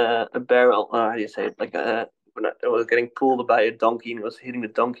barrel. How do you say it? Like it was getting pulled by a donkey and was hitting the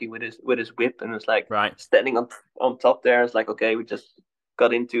donkey with his whip, and it was like standing on top there. It's like, okay, we just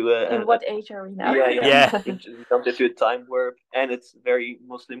got into in what age are we now? Yeah. We jumped into a time warp, and it's a very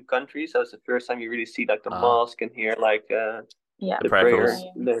Muslim country, so it's the first time you really see like the mosque and hear like the prayers,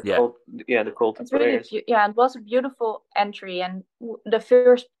 the call to prayers. Really it was a beautiful entry, and the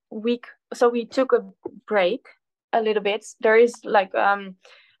first week, so we took a break a little bit. There is like an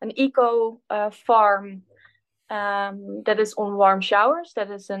eco farm that is on Warm Showers.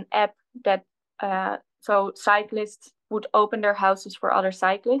 That is an app that so cyclists would open their houses for other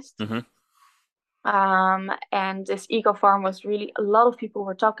cyclists. Mm-hmm. And this eco farm was really, a lot of people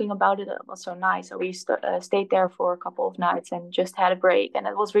were talking about it. It was so nice. So we stayed there for a couple of nights and just had a break, and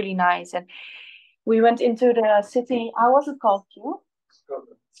it was really nice. And we went into the city. How was it called?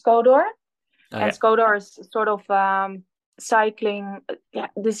 Skodor. And Skodor is sort of cycling,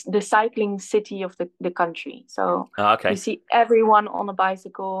 the cycling city of the country. So you see everyone on a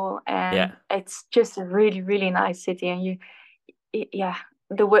bicycle, and it's just a really, really nice city. And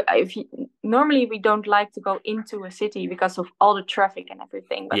the way normally we don't like to go into a city because of all the traffic and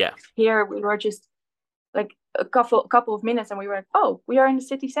everything, but here we were just like a couple of minutes, and we were like, oh, we are in the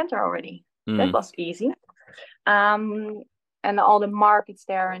city center already. That was easy. And all the markets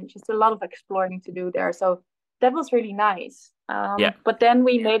there, and just a lot of exploring to do there. So that was really nice. But then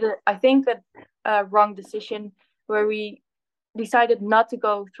we made a wrong decision where we decided not to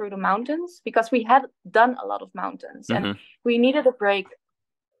go through the mountains, because we had done a lot of mountains and we needed a break.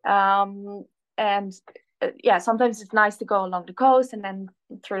 Sometimes it's nice to go along the coast and then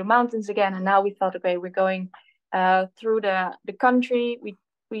through the mountains again. And now we thought, okay, we're going through the country. We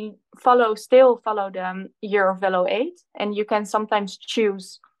still follow the Eurovelo 8, and you can sometimes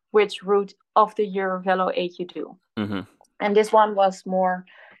choose which route of the Eurovelo 8 you do. Mm-hmm. And this one was more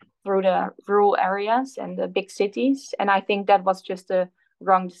through the rural areas and the big cities. And I think that was just a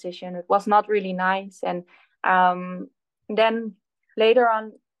wrong decision. It was not really nice. And then later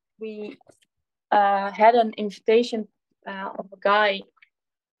on, we had an invitation of a guy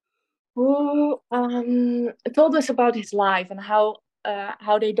who told us about his life and how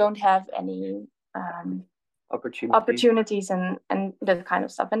they don't have any opportunities and that kind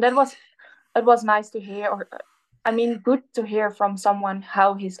of stuff. And it was nice to hear, good to hear from someone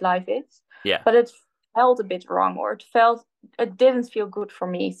how his life is. Yeah. But it felt a bit wrong, or it didn't feel good for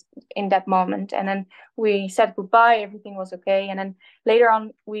me in that moment. And then we said goodbye, everything was okay. And then later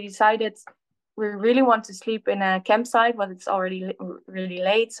on we decided we really want to sleep in a campsite, but it's already really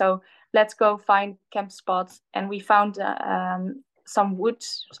late. So let's go find camp spots. And we found some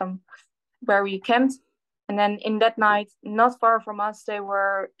woods, where we camped. And then in that night, not far from us, they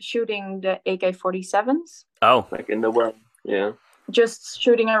were shooting the AK-47s. Oh, like in the world, yeah. Just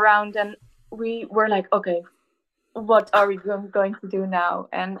shooting around, and we were like, okay, what are we going to do now?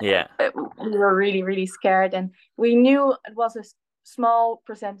 And yeah, we were really, really scared. And we knew it was a small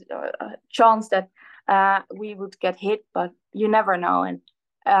percentage chance that we would get hit, but you never know.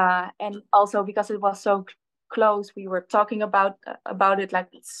 And also because it was so close, we were talking about it like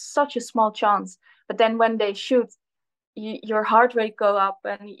it's such a small chance. But then when they shoot, your heart rate go up,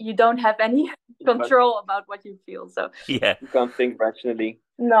 and you don't have any control about what you feel. So yeah. You can't think rationally.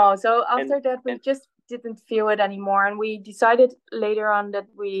 no. So after And that, we just didn't feel it anymore, and we decided later on that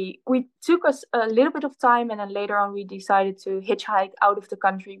we took us a little bit of time, and then later on we decided to hitchhike out of the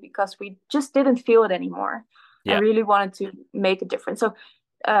country because we just didn't feel it anymore. Yeah. And really wanted to make a difference. So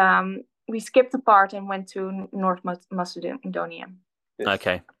we skipped the part and went to North Macedonia. yes.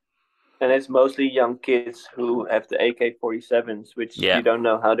 Okay. And it's mostly young kids who have the AK-47s, which Yeah. you don't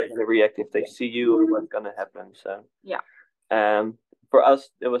know how they're going to react if they see you or what's going to happen. So Yeah. For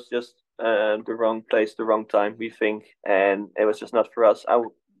us, it was just the wrong place, the wrong time, we think, and it was just not for us. I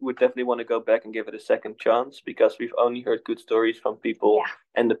would definitely want to go back and give it a second chance because we've only heard good stories from people,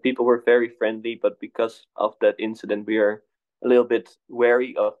 and the people were very friendly. But because of that incident, we are a little bit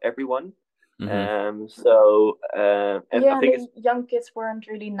wary of everyone. Mm-hmm. I think the young kids weren't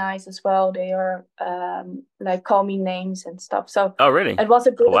really nice as well. They are like call me names and stuff. So Oh, really? it was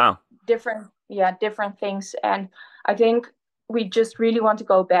a bit wow. different things. And I think we just really want to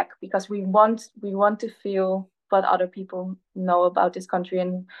go back because we want to feel what other people know about this country,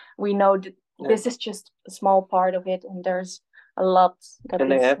 and we know that this is just a small part of it, and there's a lot that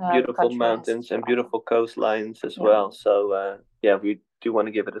and they this, have beautiful country mountains has. and beautiful coastlines as well. So we do want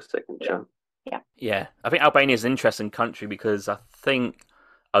to give it a second chance. Yeah, I think Albania is an interesting country because I think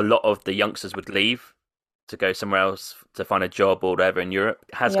a lot of the youngsters would leave to go somewhere else to find a job or whatever in Europe.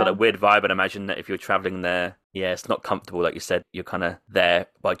 It has got a weird vibe, and I imagine that if you're traveling there, it's not comfortable, like you said. You're kind of there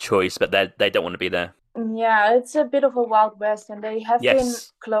by choice, but they don't want to be there. Yeah, it's a bit of a Wild West, and they have been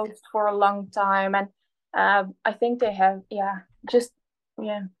closed for a long time. And I think they have,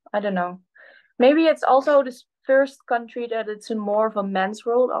 I don't know. Maybe it's also the first country that it's in more of a men's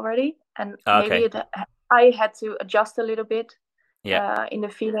world already. And maybe I had to adjust a little bit in the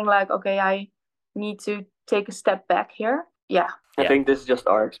feeling like, okay, I need to take a step back here. Yeah. I think this is just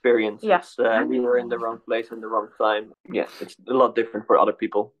our experience. Yes. We were in the wrong place in the wrong time. Yeah, it's a lot different for other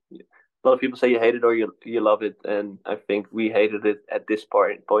people. A lot of people say you hate it or you love it, and I think we hated it at this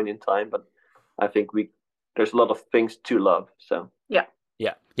point in time. But I think there's a lot of things to love. So yeah.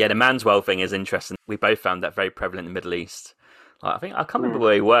 The man's world thing is interesting. We both found that very prevalent in the Middle East. I think I can't remember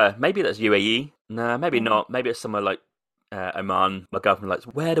where we were. Maybe that's UAE. No, maybe not. Maybe it's somewhere like Oman. My girlfriend like,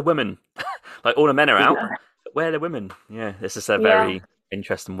 where are the women? Like all the men are out. Where are the women? Yeah, this is a very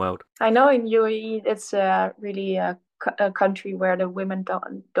interesting world. I know in UAE it's really a country where the women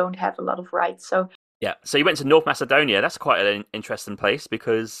don't have a lot of rights. So you went to North Macedonia. That's quite an interesting place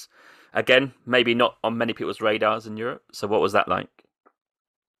because, again, maybe not on many people's radars in Europe. So what was that like?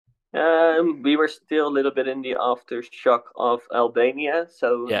 We were still a little bit in the aftershock of Albania.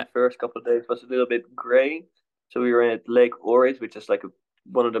 So the first couple of days was a little bit gray. So we were at Lake Ohrid, which is like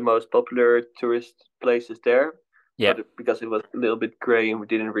one of the most popular tourist places there. Yeah. But because it was a little bit gray and we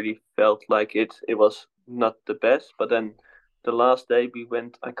didn't really felt like it was not the best. But then the last day we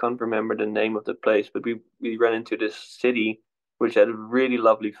went, I can't remember the name of the place, but we ran into this city which had a really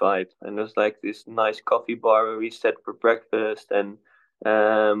lovely vibe. And it was like this nice coffee bar where we sat for breakfast. And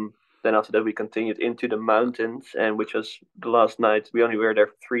then after that we continued into the mountains, and which was the last night. We only were there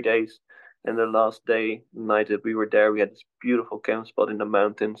for 3 days. And the last night that we were there, we had this beautiful camp spot in the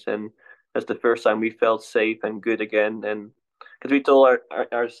mountains. And that's the first time we felt safe and good again. And because we told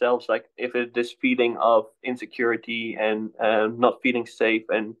ourselves, like, if this feeling of insecurity and not feeling safe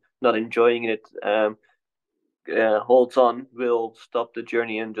and not enjoying it holds on, we'll stop the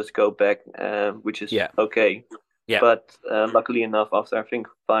journey and just go back, which is okay. Yeah. But luckily enough, after I think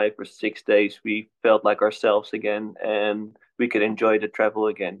 5 or 6 days, we felt like ourselves again, and we could enjoy the travel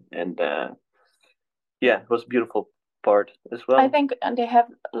again. And it was a beautiful part as well. I think they have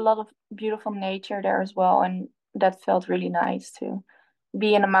a lot of beautiful nature there as well, and that felt really nice to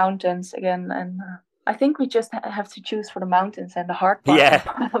be in the mountains again. And I think we just have to choose for the mountains and the hard part. Yeah.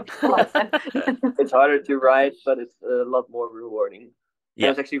 It's harder to ride, but it's a lot more rewarding. Yeah. It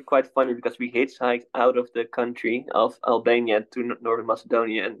was actually quite funny because we hitchhiked out of the country of Albania to Northern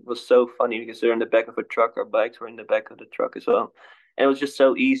Macedonia, and it was so funny because they're in the back of a truck. Our bikes were in the back of the truck as well. And it was just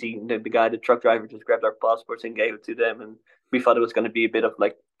so easy. The guy, the truck driver, just grabbed our passports and gave it to them, and we thought it was going to be a bit of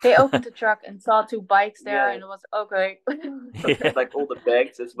like They opened the truck and saw 2 bikes there, Yeah. and it was okay. Yeah. like all the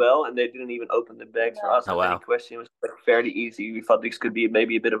bags as well, and they didn't even open the bags for us. Oh, Any wow. question was like fairly easy. We thought this could be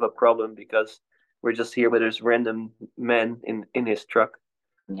maybe a bit of a problem because we're just here with this random man in his truck,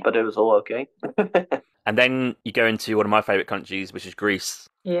 but it was all okay. And then you go into one of my favorite countries, which is Greece.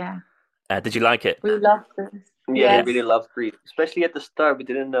 Yeah, Did you like it? we loved Greece. Yeah, Yes. they really loved Greece, especially at the start. We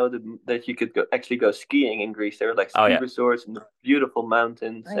didn't know that you could actually go skiing in Greece. There were like ski resorts and beautiful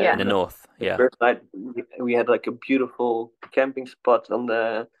mountains. Yeah. In the north. The first night we had like a beautiful camping spot on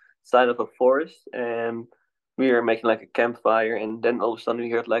the side of a forest, and we were making like a campfire. And then all of a sudden we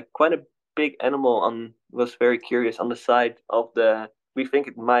heard like quite a big animal was very curious on the side of the. We think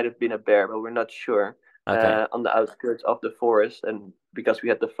it might have been a bear, but we're not sure. Okay. On the outskirts of the forest, and because we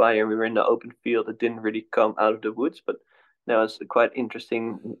had the fire, we were in the open field. It didn't really come out of the woods, but that was a quite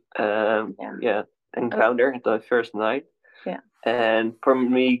interesting, encounter the first night. Yeah. And for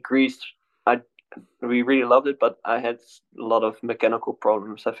me, Greece, we really loved it, but I had a lot of mechanical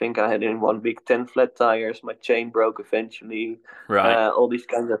problems. I think I had in 1 week 10 flat tires. My chain broke eventually. Right. All these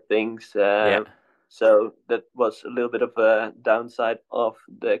kinds of things. So that was a little bit of a downside of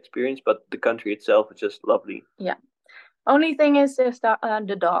the experience, but the country itself is just lovely. Yeah. Only thing is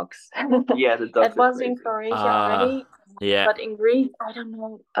the dogs. Yeah, the dogs. That was in Croatia already. Yeah. But in Greece, I don't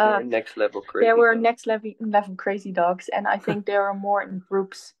know. They were next level crazy. There were next level crazy dogs, and I think there were more in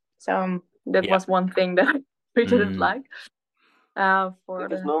groups. So that was one thing that we didn't like.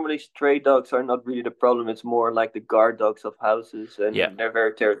 Because normally stray dogs are not really the problem. It's more like the guard dogs of houses, and they're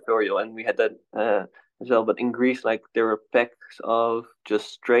very territorial. And we had that as well. But in Greece, like there were packs of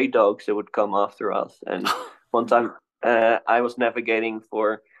just stray dogs that would come after us. And one time, I was navigating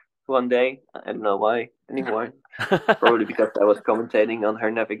for 1 day. I don't know why anymore. Probably because I was commentating on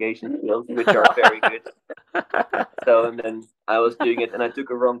her navigation skills, which are very good. So, and then I was doing it, and I took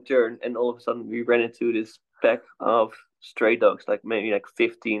a wrong turn, and all of a sudden we ran into this pack of stray dogs, like maybe like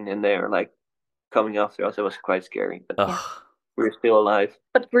 15, and they were like coming after us. It was quite scary, but we were still alive.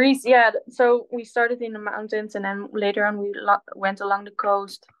 But Greece, so we started in the mountains, and then later on we went along the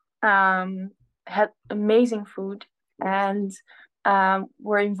coast, had amazing food, and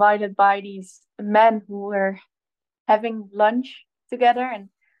were invited by these men who were having lunch together, and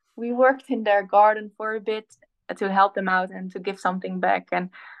we worked in their garden for a bit to help them out and to give something back, and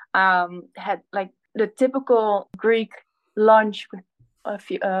had like the typical Greek lunch with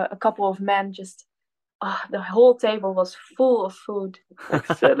a couple of men. Just the whole table was full of food, like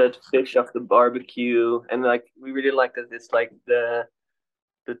salad, fish off the barbecue, and like we really like that it's like the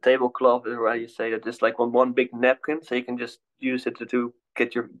tablecloth, or how you say that, it's like one big napkin, so you can just use it to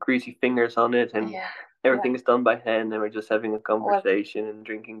get your greasy fingers on it, and everything is done by hand, and we're just having a conversation and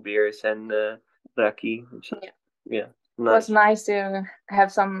drinking beers and raki. Nice. It was nice to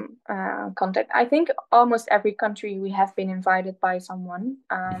have some contact. I think almost every country we have been invited by someone,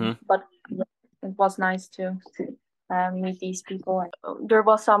 but it was nice to meet these people. There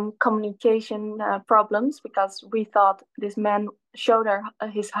was some communication problems because we thought this man showed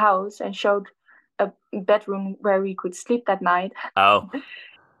his house and showed a bedroom where we could sleep that night. Oh.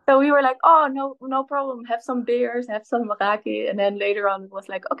 So we were like, oh, no problem. Have some beers, have some raki. And then later on it was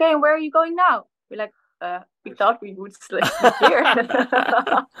like, okay, and where are you going now? We're like, we thought we would sleep here.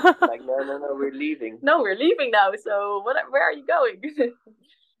 Like, no, we're leaving. No, we're leaving now. So where are you going? Because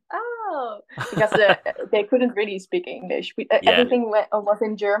they couldn't really speak English. Everything was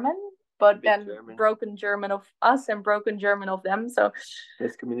in German, but then German. Broken German of us and broken German of them. So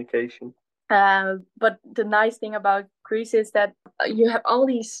miscommunication. But the nice thing about Greece is that you have all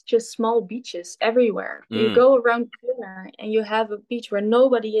these just small beaches everywhere. You go around the corner and you have a beach where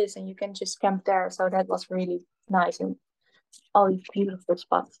nobody is, and you can just camp there. So that was really nice, and all these beautiful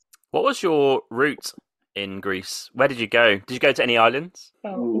spots. What was your route in Greece? Where did you go? Did you go to any islands?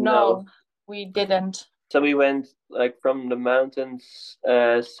 No, we didn't. So we went like from the mountains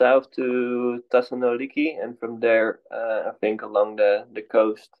south to Thessaloniki, and from there, I think along the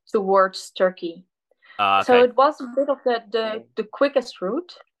coast towards Turkey. Okay. So it was a bit of the quickest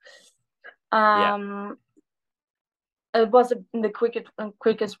route. It was the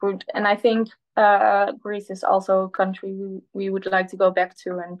quickest route, and I think Greece is also a country we would like to go back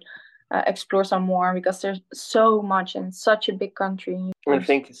to and explore some more, because there's so much and such a big country. I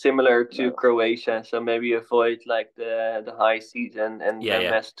think similar to Croatia, so maybe avoid like the high season and the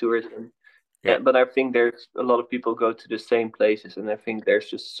mass tourism. Yeah, but I think there's a lot of people go to the same places, and I think there's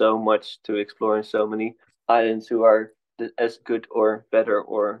just so much to explore, and so many islands who are as good or better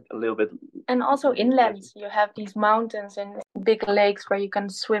or a little bit. And also inland, you have these mountains and big lakes where you can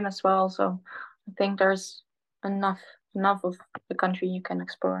swim as well. So I think there's enough enough of the country you can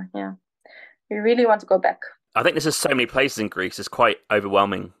explore. Yeah, we really want to go back. I think there's just so many places in Greece. It's quite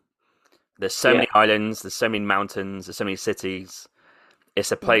overwhelming. There's so many islands. There's so many mountains. There's so many cities.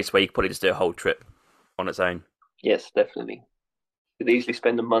 It's a place where you could probably just do a whole trip on its own. Yes, definitely. You could easily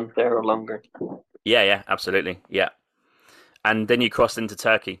spend a month there or longer. Yeah, absolutely. Yeah. And then you crossed into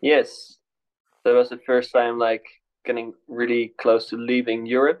Turkey. Yes. That was the first time like getting really close to leaving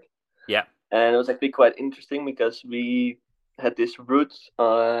Europe. Yeah. And it was actually quite interesting because we had this route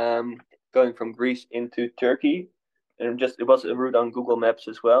going from Greece into Turkey. And it was a route on Google Maps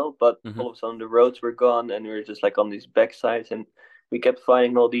as well, but all of a sudden the roads were gone and we were just like on these backsides and we kept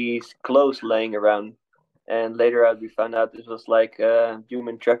finding all these clothes laying around. And later we found out this was like a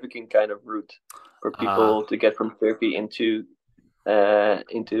human trafficking kind of route for people to get from Turkey into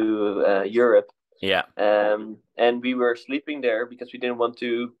Europe. Yeah. And we were sleeping there because we didn't want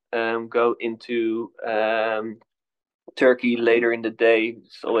to go into Turkey later in the day.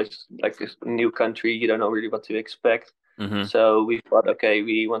 It's always like this new country. You don't know really what to expect. So we thought, okay,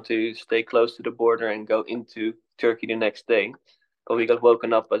 we want to stay close to the border and go into Turkey the next day. But we got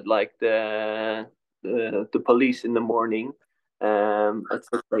woken up at like the police in the morning at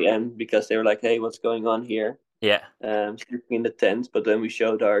 6 a.m. because they were like, hey, what's going on here? Yeah. Sleeping in the tent, but then we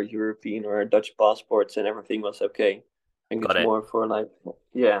showed our European or our Dutch passports and everything was okay. I think it's more for like,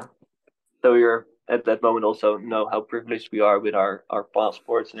 yeah. So we were at that moment also know how privileged we are with our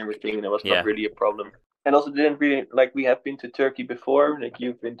passports and everything, and it was not really a problem. And also didn't really like we have been to Turkey before, like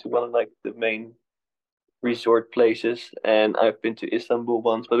you've been to one of like the main resort places, and I've been to Istanbul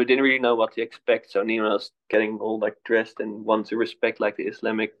once, but we didn't really know what to expect. So Nina was getting all like dressed and wanted to respect like the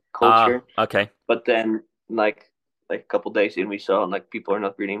Islamic culture. Okay. But then like a couple days in, we saw like people are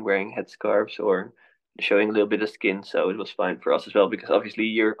not really wearing headscarves or showing a little bit of skin, so it was fine for us as well because obviously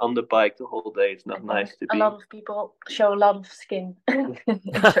you're on the bike the whole day. It's not nice to be. A lot of people show a lot of skin.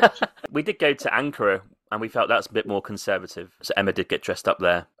 We did go to Ankara and we felt that's a bit more conservative. So Emma did get dressed up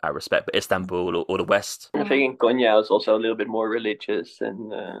there out of respect, but Istanbul or the West. I think in Konya is also a little bit more religious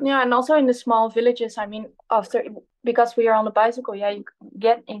and yeah, and also in the small villages. I mean, because we are on the bicycle, you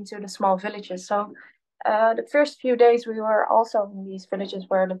get into the small villages. So the first few days we were also in these villages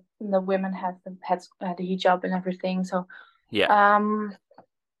where the women had the hijab and everything. So a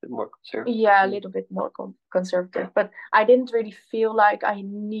bit more conservative. Yeah, a little bit more conservative. But I didn't really feel like I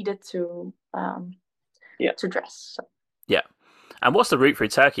needed to dress. So. Yeah. And what's the route through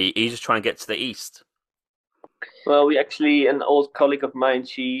Turkey? Are you just trying to get to the east? Well, we actually, an old colleague of mine,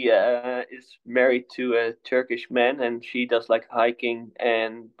 she is married to a Turkish man and she does like hiking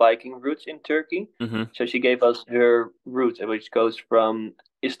and biking routes in Turkey. So she gave us her route, which goes from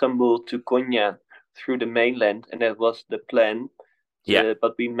Istanbul to Konya through the mainland. And that was the plan. Yeah.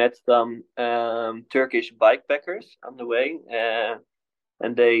 But we met some Turkish bikepackers on the way.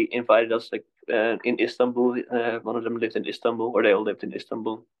 And they invited us like in Istanbul. One of them lived in Istanbul, or they all lived in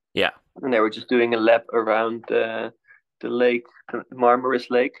Istanbul. Yeah. And they were just doing a lap around the lake, Marmaris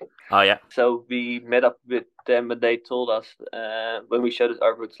Lake. Oh, yeah. So we met up with them and they told us when we showed us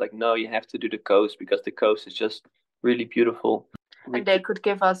our routes, like, no, you have to do the coast because the coast is just really beautiful. And they could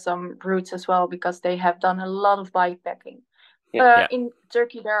give us some routes as well because they have done a lot of bikepacking. In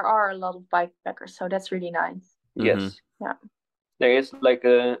Turkey, there are a lot of bikepackers, so that's really nice. Yes. Yeah. There is like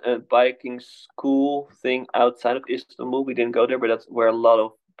a biking school thing outside of Istanbul. We didn't go there, but that's where a lot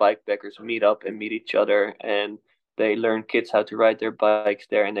of bikepackers meet up and meet each other, and they learn kids how to ride their bikes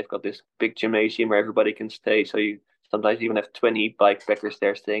there. And they've got this big gymnasium where everybody can stay. So you sometimes even have 20 bikepackers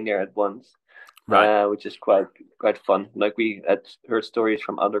there staying there at once, right? Which is quite fun. Like we had heard stories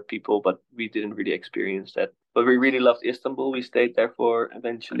from other people, but we didn't really experience that. But we really loved Istanbul. We stayed there for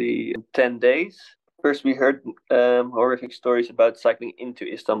eventually 10 days. First, we heard horrific stories about cycling into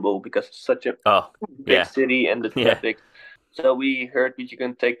Istanbul because it's such a big city and the traffic. Yeah. So we heard that you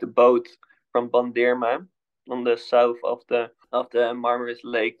can take the boat from Bandirma on the south of the Marmaris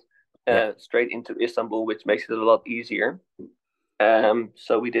Lake straight into Istanbul, which makes it a lot easier.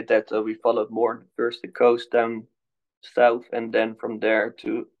 So we did that. So we followed more first the coast down south, and then from there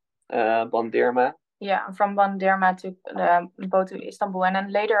to Bandirma. Yeah, from Bandirma to the boat to Istanbul, and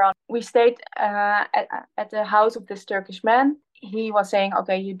then later on we stayed at the house of this Turkish man. He was saying,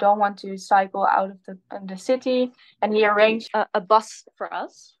 okay, you don't want to cycle out of the city, and he arranged a bus for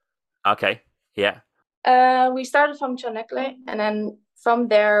us. Okay, yeah. We started from Çanakkale, and then from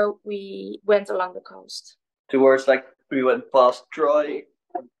there we went along the coast. Towards we went past Troy,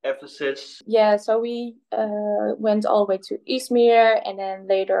 Ephesus. Yeah, so we went all the way to Izmir, and then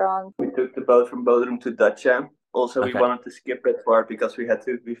later on we took the boat from Bodrum to Dacia. Also, we wanted to skip that part because we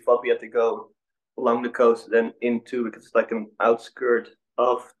thought we had to go along the coast, then into, because it's like an outskirt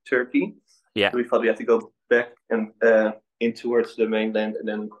of Turkey. Yeah. So we thought we had to go back and in towards the mainland and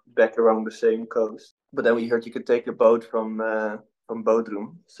then back around the same coast. But then we heard you could take a boat from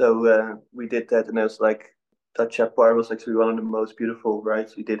Bodrum. So we did that, and it was like Datça was actually one of the most beautiful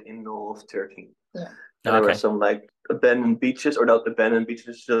rides we did in all of Turkey. Yeah. And there were some like abandoned beaches, or not abandoned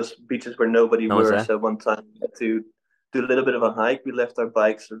beaches, just beaches where nobody were. So one time we had to do a little bit of a hike. We left our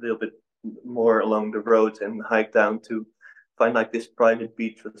bikes a little bit more along the road and hiked down to find like this private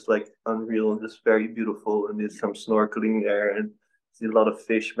beach. Was like unreal and just very beautiful, and did some snorkeling there and see a lot of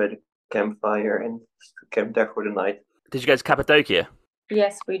fish, made a campfire, and camped there for the night. Did you go to Cappadocia?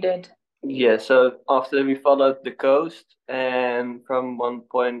 Yes, we did. Yeah, so after we followed the coast, and from one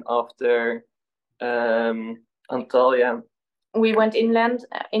point after Antalya, we went inland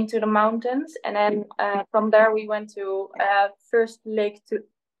into the mountains, and then from there we went to first lake to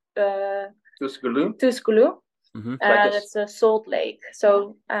Tuskulu. Tuskulu. Mm-hmm. That's a salt lake.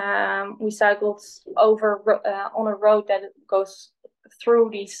 So we cycled over on a road that goes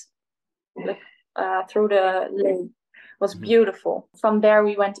through through the lake. It was beautiful. From there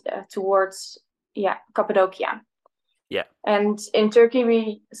we went towards Cappadocia. Yeah. And in Turkey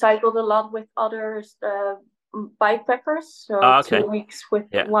we cycled a lot with others. Bikepackers, so 2 weeks with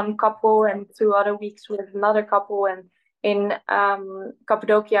one couple and 2 other weeks with another couple, and in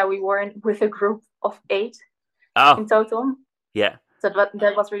Cappadocia we were with a group of 8 in total. Yeah. So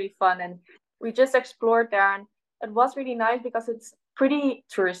that was really fun, and we just explored there, and it was really nice because it's pretty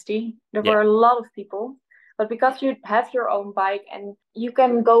touristy. There were a lot of people, but because you have your own bike and you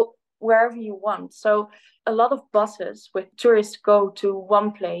can go wherever you want. So a lot of buses with tourists go to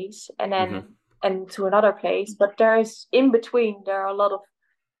one place and then and to another place, but there are a lot of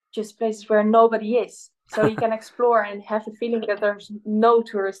just places where nobody is, so you can explore and have the feeling that there's no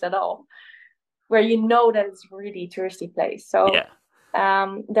tourist at all, where you know that it's a really touristy place. So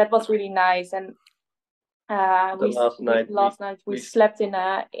that was really nice. And last night we slept in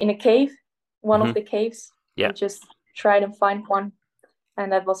a cave, one of the caves. We just tried and find one,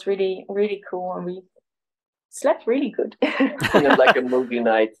 and that was really, really cool, and we slept really good. Like a movie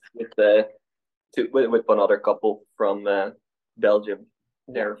night with one other couple from Belgium.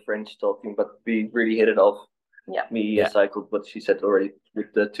 They're French talking, but we really hit it off. We cycled what she said already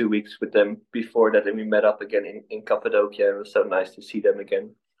with the 2 weeks with them before that, and we met up again in Cappadocia. It was so nice to see them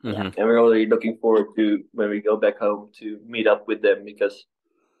again. And we're already looking forward to when we go back home to meet up with them, because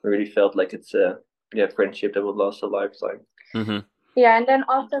we really felt like it's a friendship that will last a lifetime. Yeah, and then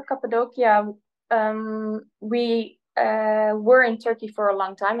after Cappadocia, we were in Turkey for a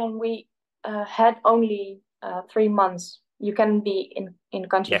long time, and we had only 3 months. You can be in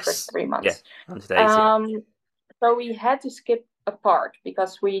country for 3 months. So we had to skip a part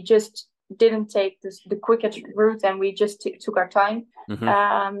because we just didn't take the quickest route, and we just took our time.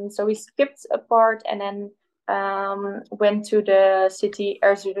 So we skipped a part and then went to the city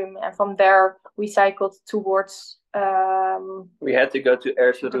Erzurum, and from there we cycled towards. We had to go to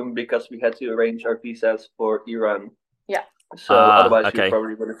Erzurum because we had to arrange our visas for Iran. Yeah. So otherwise we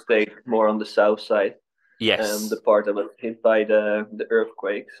probably would have stayed more on the south side. Yes. The part that was hit by the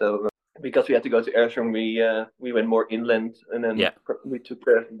earthquake. So because we had to go to Erzurum, we went more inland, and then we took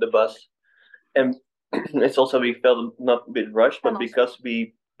the bus. And it's also, we felt not a bit rushed, but because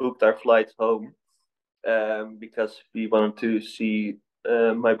we booked our flights home, because we wanted to see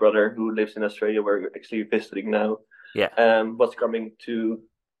my brother, who lives in Australia, where we're actually visiting now, was coming to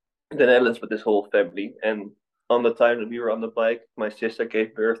the Netherlands with his whole family. And on the time that we were on the bike, my sister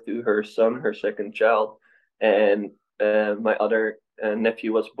gave birth to her son, her second child, and my other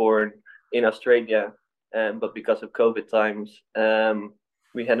nephew was born in Australia. But because of COVID times,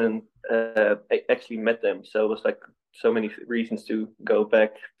 we hadn't actually met them. So it was like so many reasons to go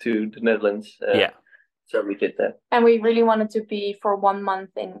back to the Netherlands. So we did that. And we really wanted to be for 1 month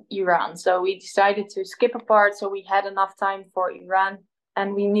in Iran. So we decided to skip a part, so we had enough time for Iran,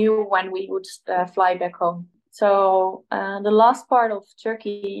 and we knew when we would fly back home. So the last part of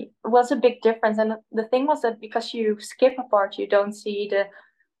Turkey was a big difference. And the thing was that because you skip a part, you don't see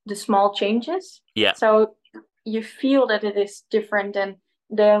the small changes. Yeah. So you feel that it is different. And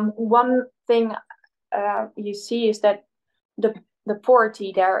the one thing you see is that the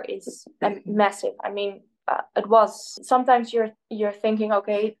poverty there is massive. I mean, it was sometimes you're thinking,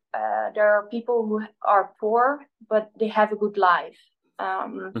 okay, there are people who are poor, but they have a good life.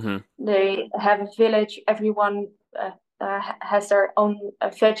 They have a village. Everyone has their own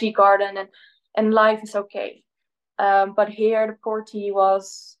veggie garden, and life is okay. But here the poverty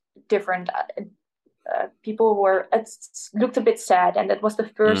was different. People it looked a bit sad, and that was the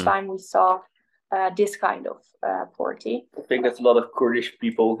first time we saw this kind of party. I think there's a lot of Kurdish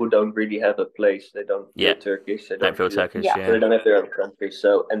people who don't really have a place. They don't feel Turkish. They don't feel Turkish. Yeah. So they don't have their own country.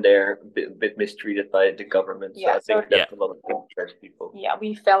 So and they're a bit mistreated by the government. So I think that's a lot of Turkish people. Yeah,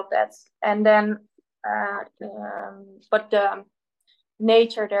 we felt that. And then, but the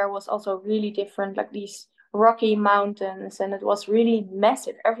nature there was also really different, like these rocky mountains, and it was really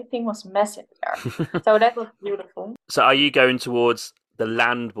massive. Everything was massive there. So that was beautiful. So are you going towards the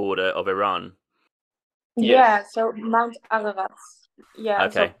land border of Iran? Yeah, so Mount Ararat. Yeah,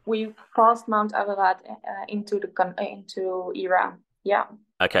 okay. So we passed Mount Ararat into Iran. Yeah.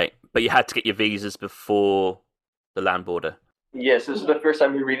 Okay, but you had to get your visas before the land border. Yes, this is the first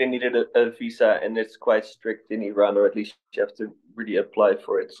time we really needed a visa, and it's quite strict in Iran, or at least you have to really apply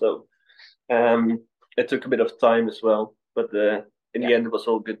for it. So it took a bit of time as well, but in the end it was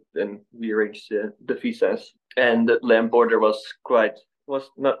all good, and we arranged the visas. And the land border was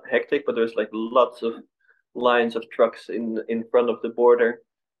not hectic, but there was like lots of lines of trucks in front of the border,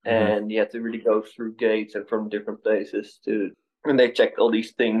 and you had to really go through gates and from different places and they checked all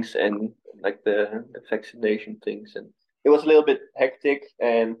these things and like the vaccination things, and it was a little bit hectic,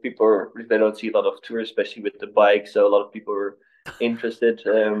 and they don't see a lot of tourists, especially with the bike, so a lot of people were interested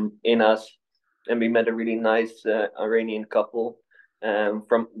in us, and we met a really nice Iranian couple.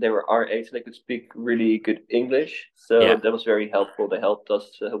 They were our age, they could speak really good English, so that was very helpful. They helped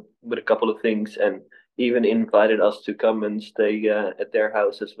us with a couple of things, and even invited us to come and stay at their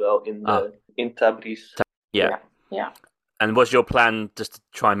house as well in Tabriz. Yeah. And was your plan just to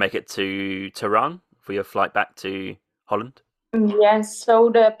try and make it to Tehran for your flight back to Holland? Yes, so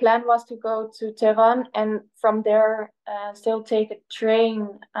the plan was to go to Tehran and from there still take a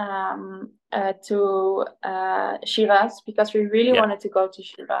train to Shiraz, because we really wanted to go to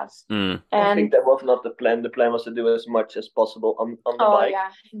Shiraz. And I think that was not the plan. The plan was to do as much as possible on the bike. Yeah,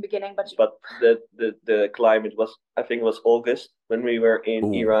 in the beginning, but the climate was, I think it was August when we were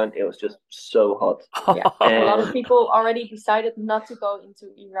in Iran. It was just so hot. Yeah, a lot of people already decided not to go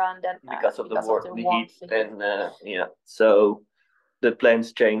into Iran because of the heat, and so the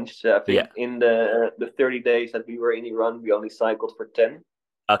plans changed. I think in the 30 days that we were in Iran, we only cycled for 10.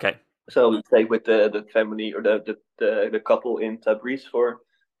 Okay. So we stayed with the family or the couple in Tabriz for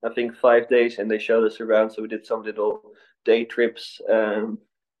I think 5 days, and they showed us around. So we did some little day trips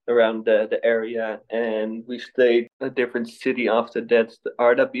around the area, and we stayed in a different city after that, the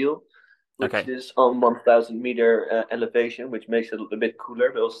Ardabil, which is on 1,000 meter elevation, which makes it a bit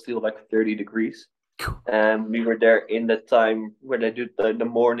cooler, but it was still like 30 degrees. And we were there in the time where they do the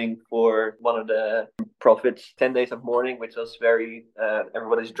mourning for one of the prophets, 10 days of mourning, which was very,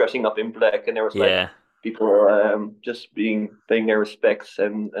 everybody's dressing up in black, and there was like people just paying their respects,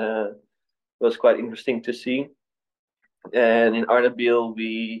 and it was quite interesting to see. And in Ardabil,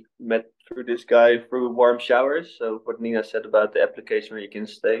 we met through this guy through warm showers. So what Nina said about the application where you can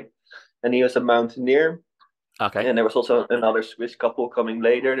stay, and he was a mountaineer. Okay. And there was also another Swiss couple coming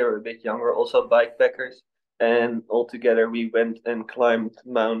later. They were a bit younger, also bikepackers. And all together we went and climbed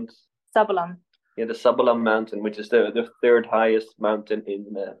Mount Sabalam. Yeah, the Sabalam mountain, which is the third highest mountain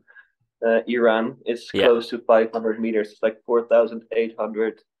in Iran. It's close to 500 meters. It's like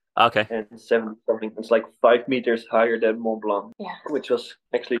 4,800. Okay. And 70 something. It's like 5 meters higher than Mont Blanc. Yeah. Which was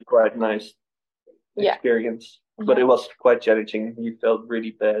actually quite nice experience. But it was quite challenging. We felt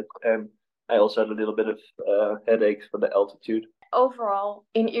really bad, and I also had a little bit of headaches for the altitude. Overall,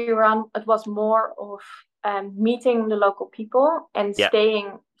 in Iran, it was more of meeting the local people and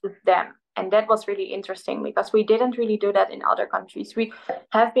staying with them. And that was really interesting, because we didn't really do that in other countries. We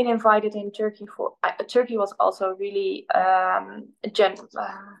have been invited in Turkey Turkey was also really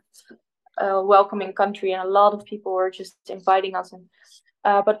welcoming country, and a lot of people were just inviting us.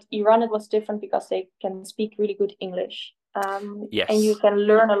 But Iran, it was different because they can speak really good English. And you can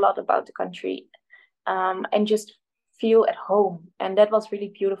learn a lot about the country and just feel at home, and that was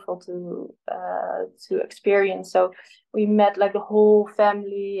really beautiful to experience. So we met like the whole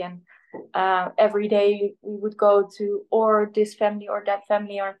family, and every day we would go to or this family or that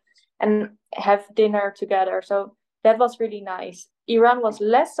family and have dinner together. So that was really nice. Iran was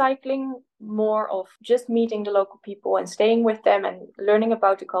less cycling, more of just meeting the local people and staying with them and learning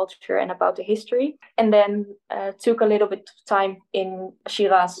about the culture and about the history. And then took a little bit of time in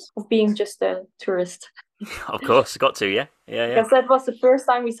Shiraz of being just a tourist. Of course, got to, yeah. Because that was the first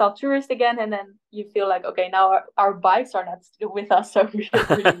time we saw tourists again, and then you feel like, okay, now our bikes are not still with us, so we're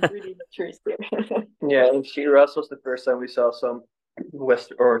really tourists here. Yeah, and Shiraz was the first time we saw some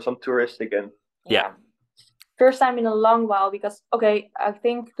some tourists again. Yeah. First time in a long while, because I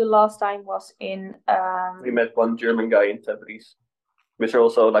think the last time was in we met one German guy in Tabriz, which are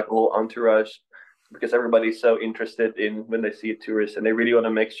also like a whole entourage. because everybody's so interested in when they see a tourist, and they really want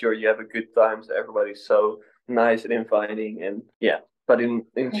to make sure you have a good time. So everybody's so nice and inviting, and yeah. But in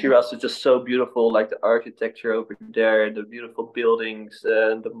Shiraz, it's just so beautiful, like the architecture over there, the beautiful buildings,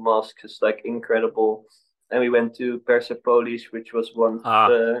 the mosque is like incredible. And we went to Persepolis, which was one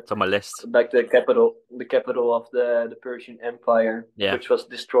it's on my list. like the capital of the Persian Empire, Yeah. which was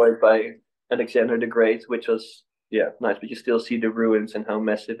destroyed by Alexander the Great, which was nice, but you still see the ruins and how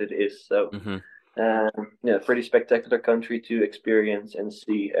massive it is. So pretty spectacular country to experience and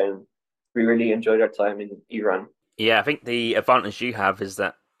see, and we really enjoyed our time in Iran. Yeah, I think the advantage you have is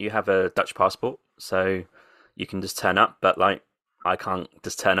that you have a Dutch passport, so you can just turn up, but like I can't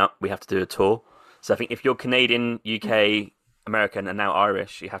just turn up, we have to do a tour. So I think if you're Canadian, UK, American, and now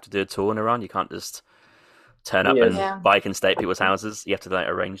Irish, you have to do a tour in Iran. You can't just turn up and bike and stay at people's houses. You have to like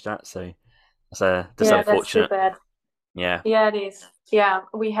arrange that. So that's unfortunate. That's too bad. Yeah. Yeah, it is. Yeah,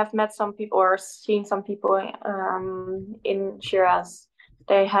 we have met some people or seen some people in Shiraz.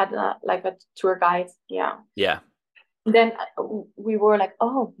 They had like a tour guide. Yeah. Yeah. Then we were like,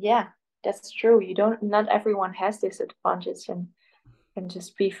 oh yeah, that's true. Not everyone has this advantage and can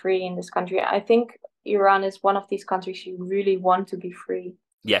just be free in this country. I think Iran is one of these countries you really want to be free.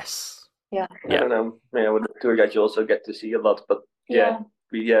 Yes. Yeah. I don't know. Yeah, with the tour guide you also get to see a lot, but or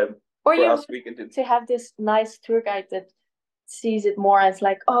we can to have this nice tour guide that sees it more as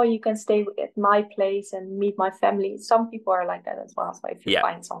like, oh, you can stay at my place and meet my family. Some people are like that as well. So if you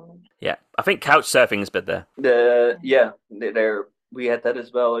find someone, I think couch surfing is better. We had that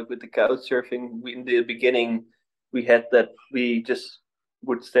as well. Like with the couch surfing, in the beginning, we had that we just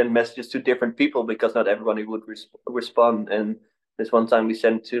would send messages to different people because not everybody would respond. And this one time we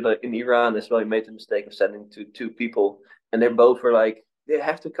sent to in Iran as well. We made the mistake of sending to 2 people, and they both were like, "They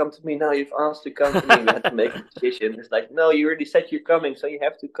have to come to me now. You've asked to come to me." We had to make a decision. It's like, no, you already said you're coming, so you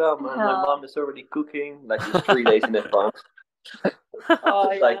have to come. And my mom is already cooking, like 3 days in advance.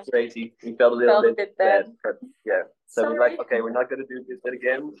 It's like crazy. We felt a little bit bad, but yeah. So we're like, okay, we're not going to do this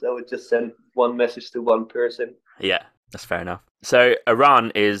again. So we just send one message to one person. Yeah, that's fair enough. So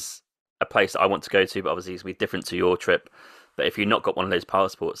Iran is a place that I want to go to, but obviously it's going to be different to your trip. But if you've not got one of those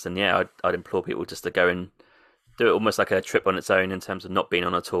passports, then I'd implore people just to go and do it almost like a trip on its own in terms of not being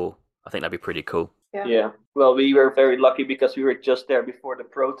on a tour. I think that'd be pretty cool. Yeah. Well, we were very lucky because we were just there before the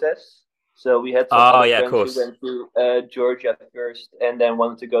protests. So we had some other friends who went to Georgia first and then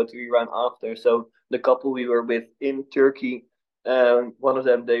wanted to go to Iran after. So the couple we were with in Turkey, one of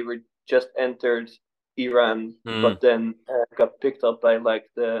them, they were just entered Iran, but then got picked up by like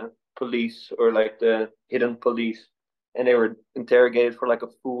the police or like the hidden police. And they were interrogated for like a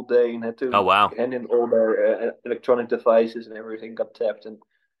full day and had to hand in all their electronic devices, and everything got tapped. And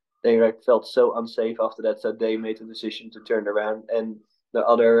they felt so unsafe after that. So they made the decision to turn around. And the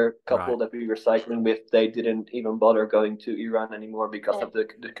other couple that we were cycling with, they didn't even bother going to Iran anymore because of the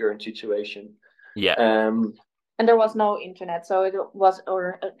current situation. Yeah. And there was no internet, so it was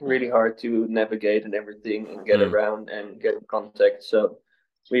really hard to navigate and everything and get around and get in contact. So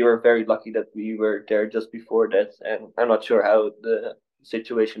we were very lucky that we were there just before that. And I'm not sure how the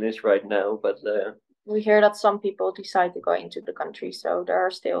situation is right now, but we hear that some people decide to go into the country, so there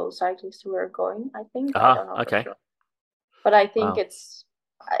are still cyclists who are going, I think. I don't know for sure. But I think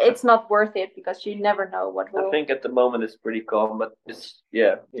it's not worth it because you never know what will. I think at the moment it's pretty calm, but it's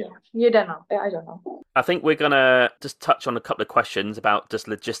You don't know. I don't know. I think we're gonna just touch on a couple of questions about just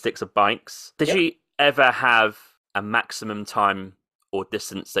logistics of bikes. Did you ever have a maximum time or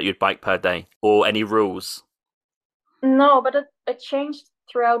distance that you'd bike per day, or any rules? No, but it changed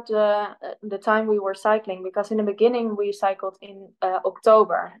throughout the time we were cycling, because in the beginning we cycled in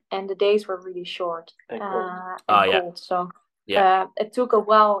October and the days were really short and cold. So it took a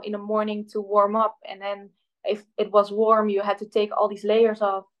while in the morning to warm up, and then if it was warm you had to take all these layers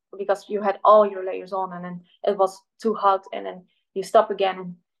off because you had all your layers on, and then it was too hot, and then you stop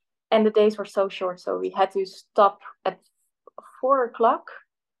again, and the days were so short, so we had to stop at 4:00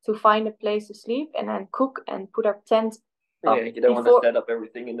 to find a place to sleep and then cook and put our tent up. You don't want to set up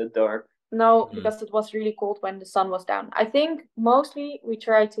everything in the dark. No, because it was really cold when the sun was down. I think mostly we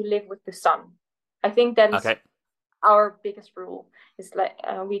try to live with the sun. I think that is our biggest rule. It's like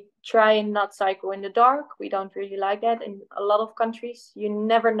we try and not cycle in the dark. We don't really like that. In a lot of countries, you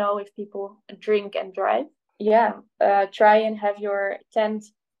never know if people drink and drive. Try and have your tent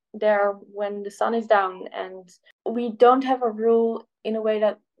there when the sun is down. And we don't have a rule in a way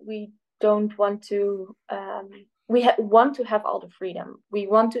that we don't want to want to have all the freedom. We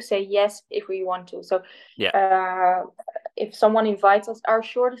want to say yes if we want to. So if someone invites us, our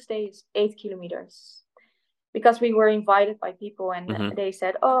shortest day is 8 kilometers. because we were invited by people, and they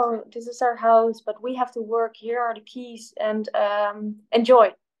said, "Oh, this is our house, but we have to work. Here are the keys, and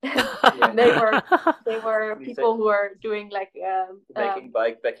enjoy." They were people who are doing like making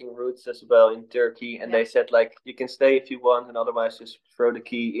bikepacking routes as well in Turkey, and they said like you can stay if you want, and otherwise just throw the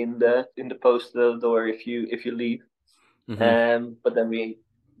key in the post of the door if you leave. But then we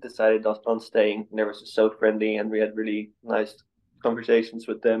decided on staying. And they were just so friendly, and we had really nice conversations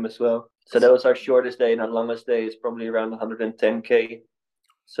with them as well. So that was our shortest day, and our longest day is probably around 110K.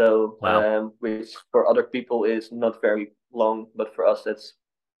 So which for other people is not very long, but for us that's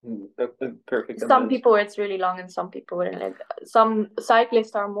perfect. Some people it's really long, and some people some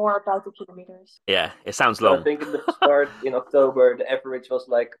cyclists are more about the kilometers. Yeah, it sounds long. So I think in the start in October the average was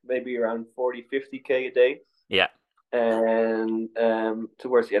like maybe around 40-50K a day. Yeah. And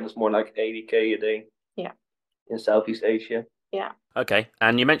towards the end it's more like 80K a day. Yeah. In Southeast Asia. Yeah. Okay.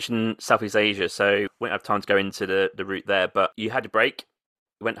 And you mentioned Southeast Asia, so we won't have time to go into the route there, but you had a break,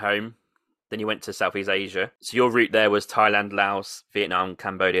 you went home, then you went to Southeast Asia. So your route there was Thailand, Laos, Vietnam,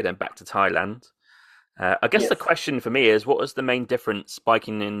 Cambodia, then back to Thailand. I guess the question for me is, what was the main difference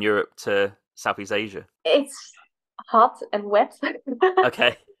biking in Europe to Southeast Asia? It's hot and wet.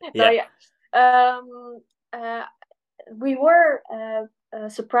 Okay. Yeah. We were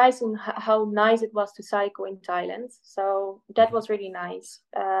surprised on how nice it was to cycle in Thailand. So that was really nice.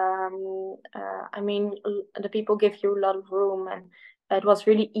 I mean, the people give you a lot of room, and it was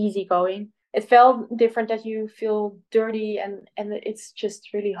really easy going. It felt different that you feel dirty and it's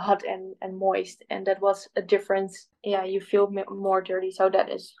just really hot and moist. And that was a difference. Yeah, you feel more dirty. So that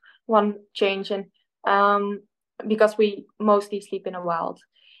is one change. And because we mostly sleep in a wild.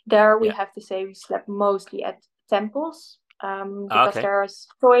 There we have to say we slept mostly at temples. Because there are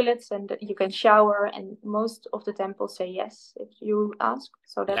toilets and you can shower, and most of the temples say yes if you ask.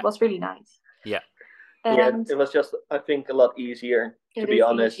 So that was really nice. Yeah. And it was just, I think, a lot easier, to be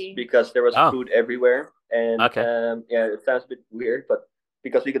honest, because there was food everywhere. And it sounds a bit weird, but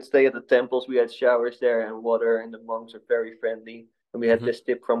because we could stay at the temples, we had showers there and water, and the monks are very friendly. And we had this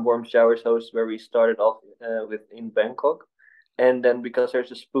tip from Warm Showers host where we started off with in Bangkok. And then because there's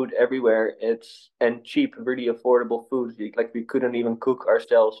just food everywhere, and cheap, really affordable food. Like we couldn't even cook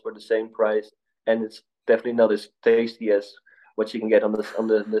ourselves for the same price, and it's definitely not as tasty as what you can get on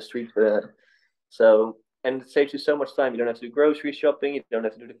the street. So, and it saves you so much time. You don't have to do grocery shopping. You don't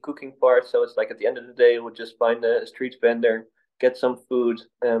have to do the cooking part. So it's like at the end of the day, we'll just find a street vendor, get some food,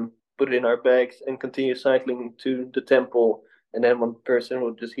 put it in our bags, and continue cycling to the temple. And then one person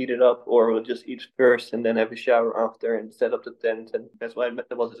will just heat it up, or will just eat first and then have a shower after and set up the tent. And that's why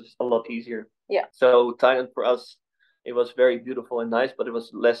it was just a lot easier. Yeah. So Thailand for us, it was very beautiful and nice, but it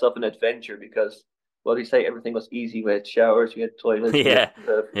was less of an adventure because, well, you say everything was easy. We had showers, we had toilets, we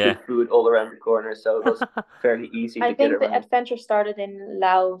had food all around the corner. So it was fairly easy to get around. I think the adventure started in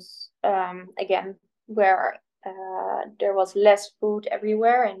Laos again, where there was less food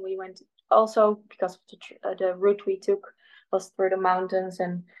everywhere. And we went also because of the route we took was through the mountains,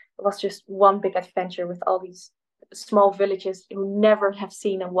 and it was just one big adventure with all these small villages who never have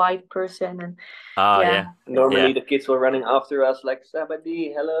seen a white person. And normally the kids were running after us like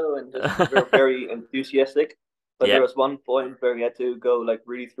Sabadi, hello, and just were very enthusiastic. But there was one point where we had to go like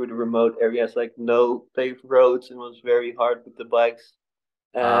really through the remote areas, like no paved roads, and it was very hard with the bikes.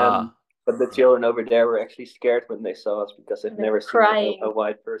 But the children over there were actually scared when they saw us because they've never seen a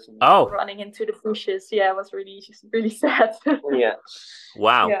white person. Running into the bushes. Yeah, it was really sad. Yeah.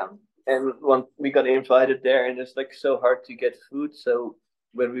 Wow. Yeah. And when we got invited there, and it's like so hard to get food. So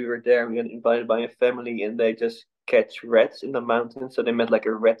when we were there, we got invited by a family, and they just catch rats in the mountains. So they made like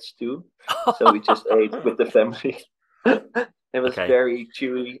a rat stew. So we just ate with the family. It was very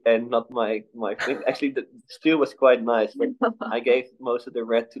chewy and not my thing. Actually, the stew was quite nice, but I gave most of the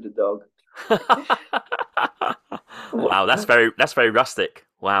rat to the dog. Wow, that's very rustic.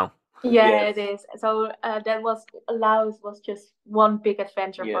 Wow. Yeah, it is. So that was Laos was just one big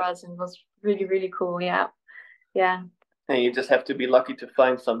adventure for us, and it was really cool. Yeah. And you just have to be lucky to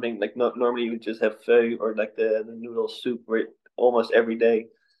find something. Like normally you just have pho or like the noodle soup almost every day.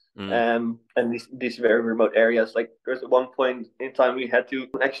 And these very remote areas. Like there's one point in time we had to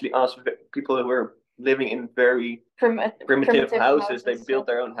actually ask people who were living in very primitive houses. They built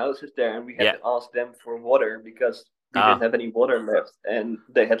their own houses there, and we had to ask them for water because we didn't have any water left, and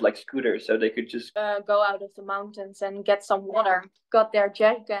they had like scooters, so they could just go out of the mountains and get some water. Got their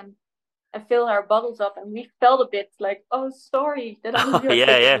jerrycan and fill our bottles up, and we felt a bit like, oh, sorry that I was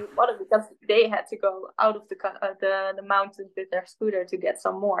taking water, because they had to go out of the mountains with their scooter to get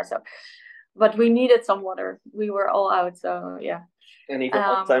some more. So but we needed some water. We were all out, so yeah. And even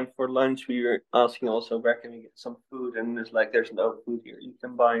one time for lunch, we were asking also where can we get some food, and it's like there's no food here you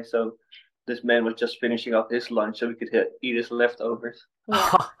can buy. So this man was just finishing up his lunch, so we could eat his leftovers.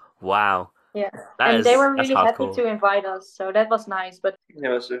 Yeah. Wow. Yeah, they were really happy to invite us, so that was nice. But it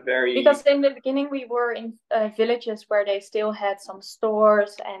was a very because in the beginning we were in villages where they still had some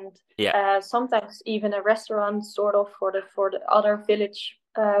stores and sometimes even a restaurant, sort of for the other village,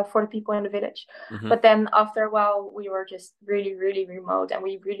 for the people in the village. Mm-hmm. But then after a while, we were just really, really remote, and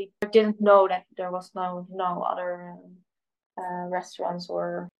we really didn't know that there was no other restaurants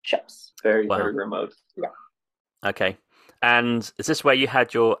or shops. Very remote. Yeah. Okay. And is this where you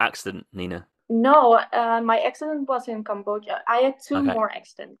had your accident, Nina? No, my accident was in Cambodia. I had two more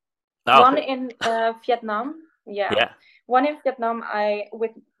accidents. One in Vietnam. Yeah. One in Vietnam,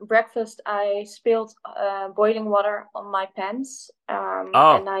 with breakfast, I spilled boiling water on my pants.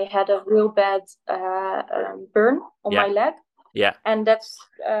 And I had a real bad burn on my leg. Yeah. And that's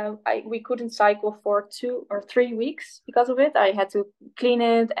we couldn't cycle for 2 or 3 weeks because of it. I had to clean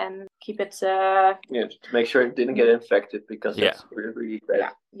it and keep it to make sure it didn't get infected, because it's really, really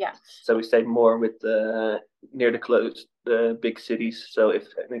bad. Yeah. So we stayed more with near the big cities. So if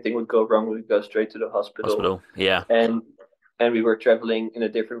anything would go wrong, we'd go straight to the hospital. Yeah. And we were traveling in a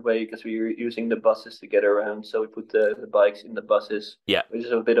different way because we were using the buses to get around. So we put the bikes in the buses. Yeah. Which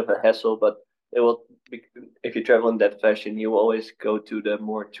is a bit of a hassle, but it will be, if you travel in that fashion, you will always go to the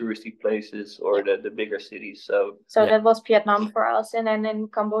more touristy places or the bigger cities. So that was Vietnam for us. And then in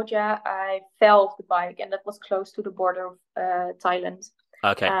Cambodia, I fell off the bike, and that was close to the border of Thailand.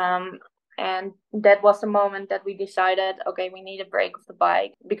 Okay. And that was the moment that we decided, okay, we need a break of the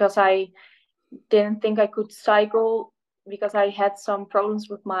bike, because I didn't think I could cycle because I had some problems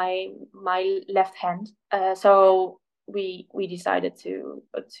with my left hand. So we decided to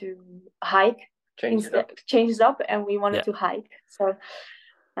hike, change it up, and we wanted to hike. So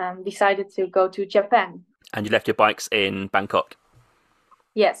decided to go to Japan. And you left your bikes in Bangkok?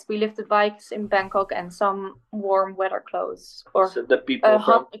 Yes, we left the bikes in Bangkok and some warm weather clothes, or so the people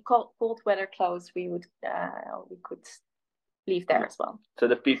cold weather clothes. We could leave there as well. So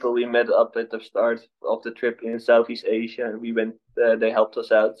the people we met up at the start of the trip in Southeast Asia, and we went. They helped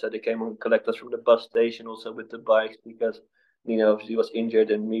us out, so they came and collect us from the bus station, also with the bikes, because she was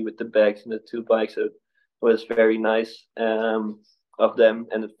injured, and me with the bags and the 2 bikes. So it was very nice of them,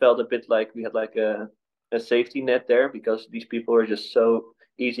 and it felt a bit like we had like a safety net there, because these people were just so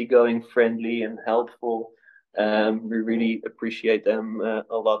easygoing, friendly, and helpful. We really appreciate them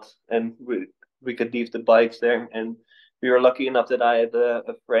a lot, and we could leave the bikes there. And we were lucky enough that I had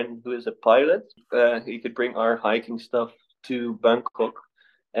a friend who is a pilot. He could bring our hiking stuff to Bangkok,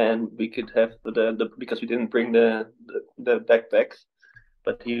 and we could have because we didn't bring the backpacks,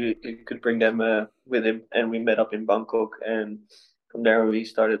 but he could bring them with him, and we met up in Bangkok, and from there we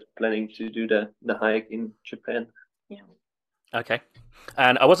started planning to do the hike in Japan. Yeah. Okay.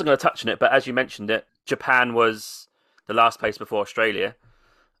 And I wasn't going to touch on it, but as you mentioned it, Japan was the last place before Australia.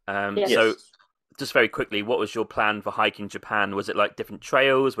 Yes. So just very quickly, what was your plan for hiking Japan? Was it like different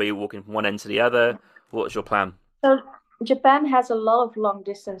trails? Were you walking from one end to the other? What was your plan? So Japan has a lot of long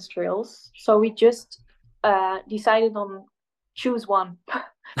distance trails. So we just decided on choose one.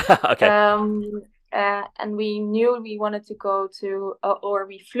 Okay. And we knew we wanted to go to, or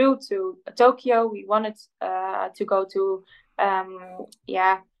we flew to Tokyo. We wanted to go to,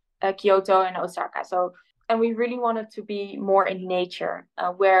 Kyoto and Osaka. So, and we really wanted to be more in nature,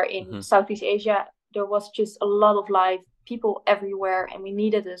 where in Southeast Asia there was just a lot of life, people everywhere, and we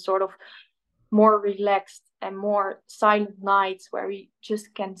needed a sort of more relaxed and more silent nights where we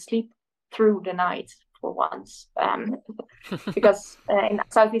just can sleep through the night for once, because in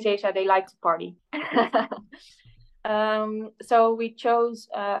Southeast Asia they like to party. So we chose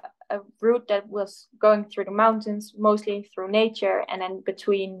a route that was going through the mountains, mostly through nature, and then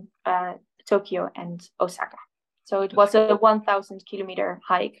between Tokyo and Osaka. So it was a 1,000 kilometer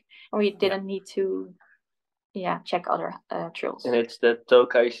hike, and we didn't need to check other trails. And it's the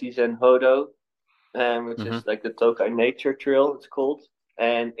Tokai Shizen Hodo, which is like the Tokai Nature Trail, it's called.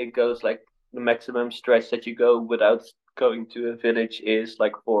 And it goes like the maximum stretch that you go without going to a village is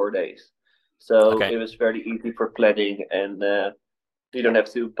like 4 days. So it was very easy for planning, and you don't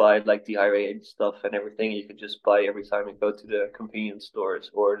have to buy like the dehydrated stuff and everything. You can just buy every time you go to the convenience stores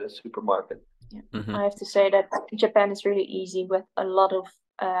or the supermarket. Yeah. I have to say that Japan is really easy with a lot of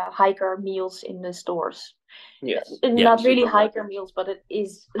hiker meals in the stores. Yes. Not really hiker meals, but it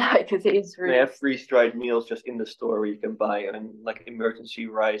is really. They have freeze-dried meals just in the store where you can buy, and like emergency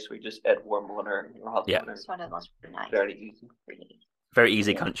rice where you just add warm water or hot water. So that was really nice. Very easy. Really easy. very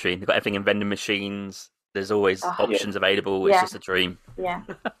easy country. They've got everything in vending machines. There's always options available. It's just a dream. Yeah.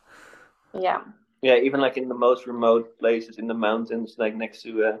 Yeah. Yeah, even like in the most remote places in the mountains, like next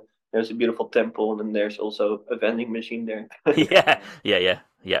to there's a beautiful temple, and then there's also a vending machine there. Yeah.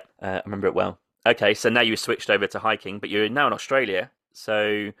 I remember it well. Okay, so now you switched over to hiking, but you're now in Australia.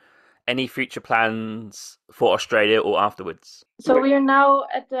 So, any future plans for Australia or afterwards? So we are now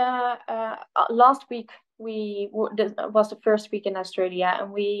at the last week. This was the first week in Australia,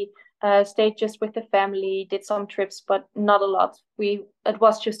 and we stayed just with the family, did some trips, but not a lot. It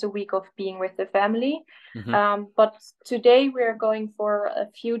was just a week of being with the family. But today we are going for a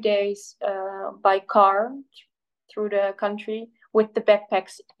few days by car through the country with the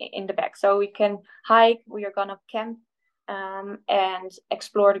backpacks in the back, so we can hike. We are gonna camp and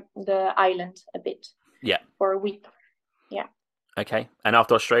explore the island a bit. Yeah. For a week. Yeah. Okay, and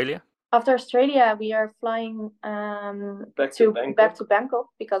after Australia? After Australia, we are flying back to Bangkok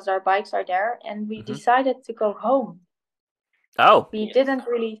because our bikes are there, and we decided to go home. Oh. We didn't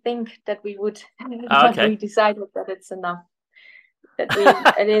really think that we would, but we decided that it's enough. That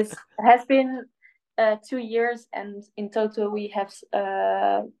it has been 2 years, and in total we have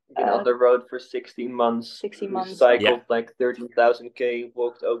been on the road for 16 months. 16 months. Cycled like 13,000 k,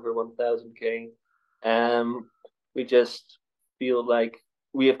 walked over 1,000 k. We just feel like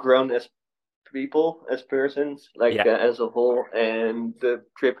we have grown as people, as persons, as a whole, and the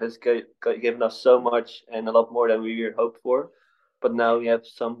trip has given us so much and a lot more than we hoped for. But now we have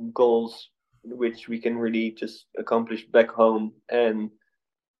some goals which we can really just accomplish back home. And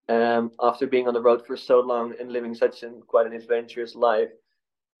after being on the road for so long and living quite an adventurous life,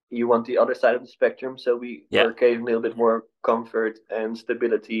 you want the other side of the spectrum. So we are getting a little bit more comfort and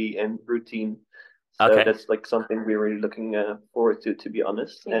stability and routine. So that's like something we're really looking forward to be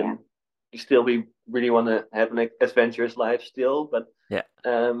honest. Yeah. And we really want to have an adventurous life still, but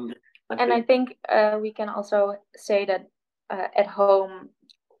I think we can also say that at home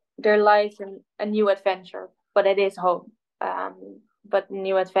there lies a new adventure, but it is home. But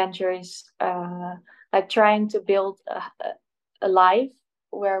new adventure is like trying to build a life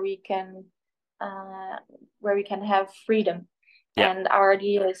where we can have freedom. Yeah. And our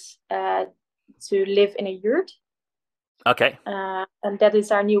idea is to live in a yurt. Okay. And that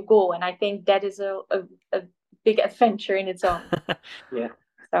is our new goal, and I think that is a big adventure in its own. Yeah.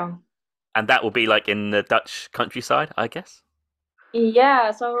 So. And that will be like in the Dutch countryside, I guess.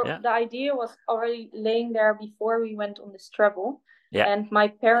 Yeah. So the idea was already laying there before we went on this travel. Yeah. And my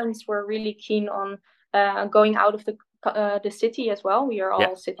parents were really keen on going out of the city as well. We are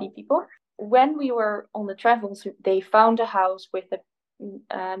all city people. When we were on the travels, they found a house with a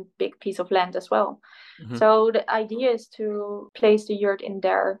big piece of land as well. So the idea is to place the yurt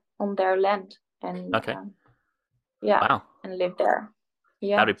on their land and and live there.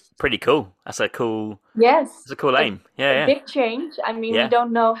 Yeah, that'd be pretty cool. That's a cool. Yes, it's a cool aim. Yeah, big change. I mean, we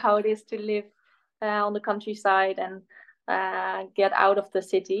don't know how it is to live on the countryside and get out of the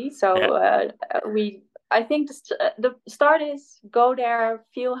city. So I think the start is go there,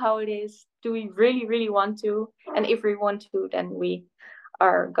 feel how it is. Do we really, really want to? And if we want to, then we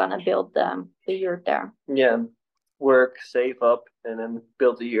are gonna build the yurt there. Yeah, work, save up, and then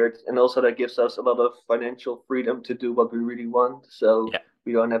build the yurt. And also that gives us a lot of financial freedom to do what we really want. So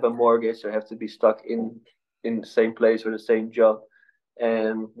we don't have a mortgage or have to be stuck in the same place or the same job.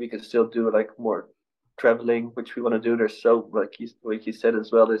 And we can still do like more traveling, which we want to do. There's so, like you said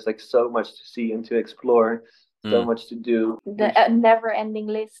as well, there's like so much to see and to explore, so much to do. The never-ending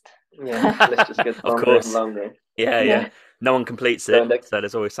list. Yeah, let's just get longer and longer. Yeah. No one completes it, so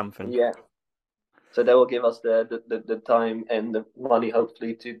there's always something. Yeah. So that will give us the time and the money,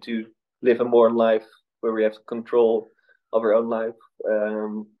 hopefully, to live a more life where we have control of our own life,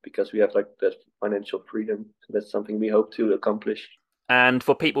 because we have like that financial freedom. So that's something we hope to accomplish. And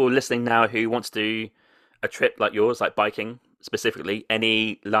for people listening now who wants to do a trip like yours, like biking specifically,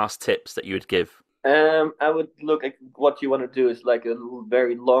 any last tips that you would give? I would look at what you want to do is like a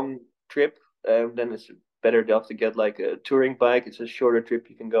very long trip. Then it's better to get like a touring bike. It's a shorter trip.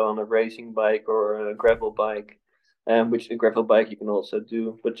 You can go on a racing bike or a gravel bike, which a gravel bike you can also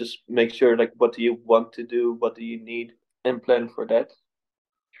do. But just make sure like what do you want to do, what do you need, and plan for that.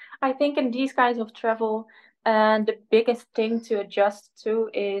 I think in these kinds of travel, the biggest thing to adjust to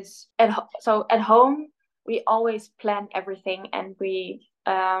is at home we always plan everything and we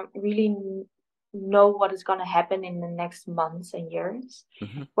really know what is going to happen in the next months and years.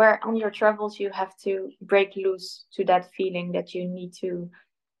 Where on your travels you have to break loose to that feeling that you need to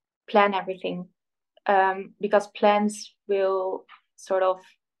plan everything, because plans will sort of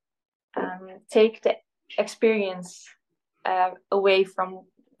take the experience away from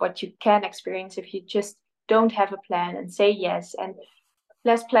what you can experience if you just don't have a plan and say yes, and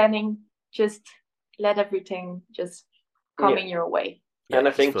less planning, just let everything just come in your way. And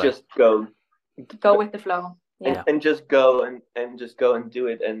I think just go with the flow. And just go and just go and do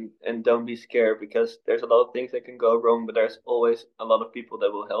it, and don't be scared, because there's a lot of things that can go wrong, but there's always a lot of people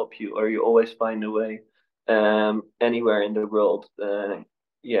that will help you, or you always find a way anywhere in the world.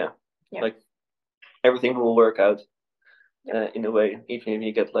 Like everything will work out in a way. Even if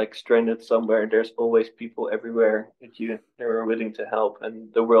you get like stranded somewhere, there's always people everywhere that are willing to help,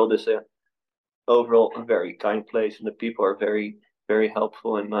 and the world is overall a very kind place, and the people are very, very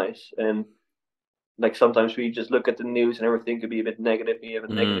helpful and nice. And like sometimes we just look at the news and everything could be a bit negative. You have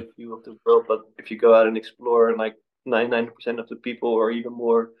a negative view of the world, but if you go out and explore, and like 99% of the people or even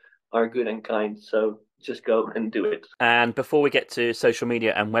more are good and kind, so just go and do it. And before we get to social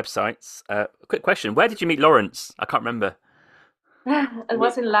media and websites, a quick question: where did you meet Lawrence? I can't remember. It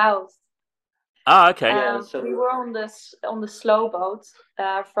was in Laos. Oh, okay. So we were on the slow boat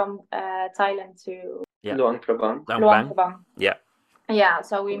from Thailand to Luang Prabang. Luang Prabang. Yeah.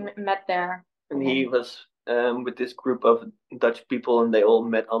 So we met there. And he was with this group of Dutch people, and they all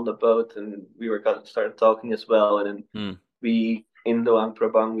met on the boat, and we started talking as well. And then we, in Luang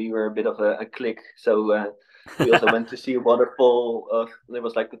Prabang, we were a bit of a clique. So we also went to see a waterfall. It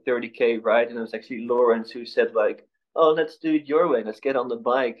was like the 30K ride, and it was actually Lawrence who said like, "Oh, let's do it your way. Let's get on the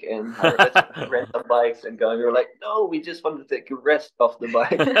bike and let's rent some bikes and go." And we were like, "No, we just want to take a rest off the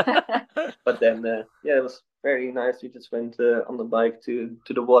bike." But then, it was very nice. We just went on the bike to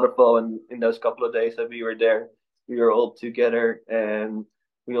the waterfall, and in those couple of days that we were there, we were all together. And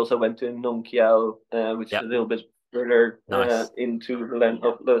we also went to Nong Kiao, which is a little bit further into the land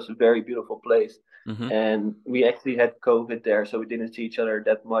of Laos. A very beautiful place. Mm-hmm. And we actually had COVID there, so we didn't see each other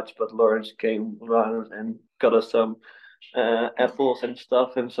that much. But Lawrence came around and got us some apples and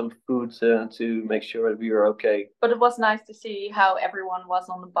stuff and some food to make sure that we were okay. But it was nice to see how everyone was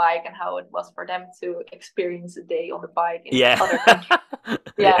on the bike and how it was for them to experience a day on the bike in other countries.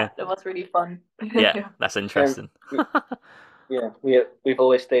 It was really fun. That's interesting. We've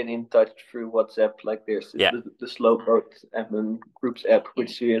always stayed in touch through WhatsApp. Like there's the Slow Boat Groups app,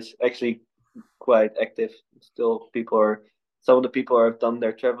 which is actually quite active. Still, some of the people have done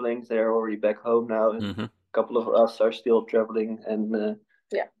their travelings. They're already back home now, and a couple of us are still traveling. And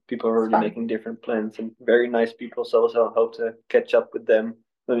people are already making different plans, and very nice people. So also hope to catch up with them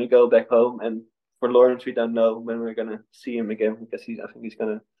when we go back home. And for Lawrence, we don't know when we're gonna see him again, because I think he's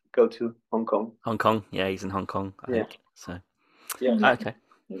gonna go to Hong Kong. He's in Hong Kong, I think. So okay.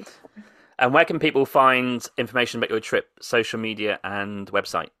 And where can people find information about your trip, social media and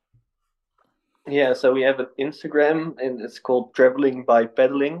website? So we have an Instagram, and it's called Traveling by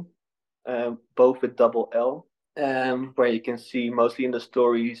Pedaling, both with double L, where you can see mostly in the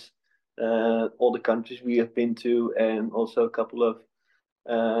stories all the countries we have been to, and also a couple of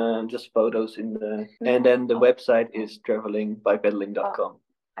just photos in the. And then the website is travelingbypedaling.com.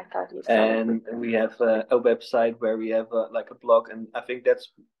 I thought you said. And we have a website where we have like a blog, and I think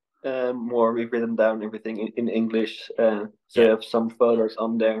that's more, we've written down everything in English, so we have some photos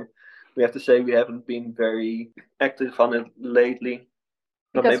on there. We have to say we haven't been very active on it lately.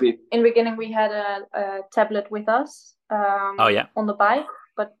 Because in the beginning we had a tablet with us on the bike,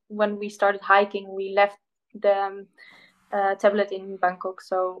 but when we started hiking, we left the tablet in Bangkok,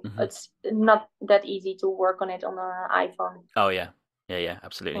 so it's not that easy to work on it on an iPhone. Oh yeah,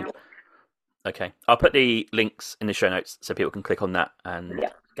 absolutely. Okay, I'll put the links in the show notes so people can click on that and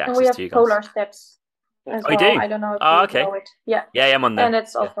get access to you guys. We have Polar Steps. As well. You do? I don't know if you know it. Yeah, I'm on there. And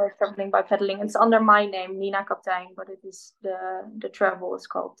it's also Traveling by Pedaling. It's under my name, Nina Kaptein, but it is the travel is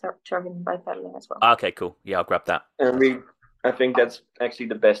called Traveling by Pedaling as well. Okay, cool. Yeah, I'll grab that. And I think that's actually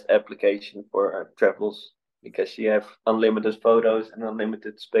the best application for our travels, because you have unlimited photos and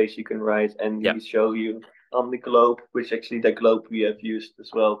unlimited space you can write, and we show you on the globe, which actually the globe we have used as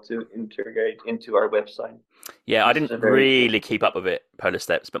well to integrate into our website. Yeah, I didn't really keep up with it, Polar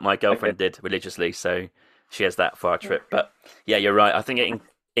Steps, but my girlfriend did religiously, so she has that for our trip. But yeah, you're right. I think it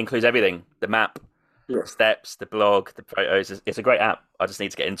includes everything: the map, the steps, the blog, the photos. It's a great app. I just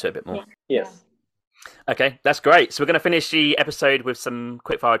need to get into it a bit more. Yes. Okay, that's great. So we're going to finish the episode with some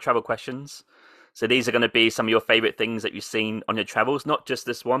quickfire travel questions. So these are going to be some of your favourite things that you've seen on your travels, not just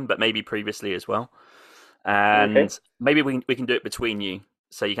this one, but maybe previously as well. And maybe we can do it between you.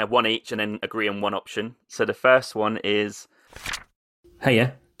 So you can have one each and then agree on one option. So the first one is...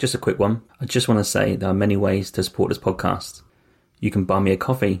 Hey, just a quick one. I just want to say there are many ways to support this podcast. You can buy me a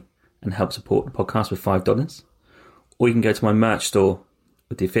coffee and help support the podcast with $5. Or you can go to my merch store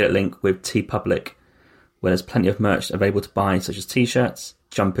with the affiliate link with TeePublic, where there's plenty of merch available to buy, such as t-shirts,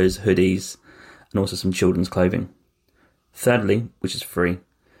 jumpers, hoodies, and also some children's clothing. Thirdly, which is free,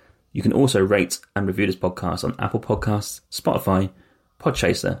 you can also rate and review this podcast on Apple Podcasts, Spotify,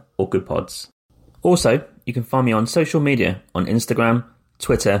 Podchaser, or Good Pods. Also, you can find me on social media on Instagram,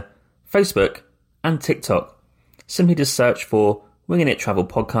 Twitter, Facebook, and TikTok. Simply just search for Winging It Travel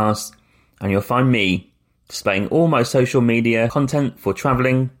Podcast, and you'll find me displaying all my social media content for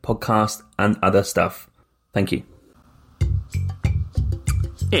travelling, podcast, and other stuff. Thank you.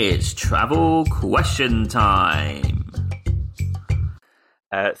 It's travel question time.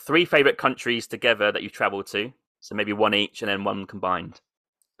 3 favourite countries together that you've travelled to. So maybe one each and then one combined.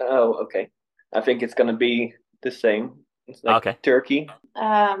 Oh, okay. I think it's going to be the same. It's like okay. Turkey.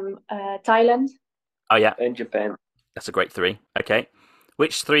 Thailand. Oh, yeah. And Japan. That's a great 3. Okay.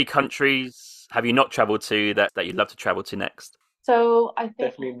 Which 3 countries have you not travelled to that you'd love to travel to next? So I think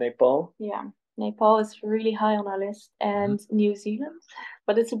definitely Nepal. Yeah, Nepal is really high on our list, and New Zealand,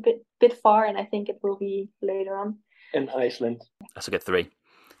 but it's a bit far, and I think it will be later on. And Iceland. That's a good 3.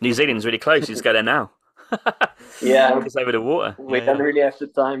 New Zealand's really close. You just go there now. Yeah, it's over the water. We don't really have the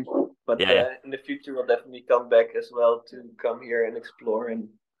time, but Yeah. In the future we'll definitely come back as well to come here and explore. And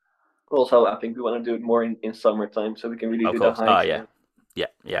also, I think we want to do it more in summertime, so we can really do the hikes. Oh, yeah.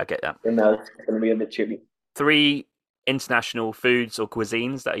 Yeah, I get that. And now it's going to be a bit chilly. 3 international foods or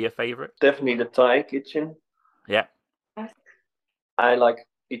cuisines that are your favourite? Definitely the Thai kitchen. Yeah. I like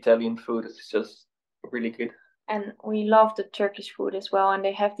Italian food. It's just really good. And we love the Turkish food as well. And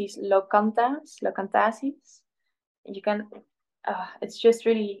they have these lokantasis. You can, it's just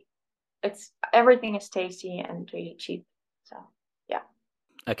really, everything is tasty and really cheap. So, yeah.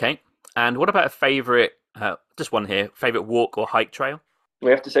 Okay. And what about a favourite, just one here, favourite walk or hike trail? We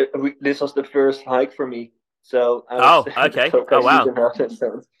have to say, this was the first hike for me. So okay. Oh, wow.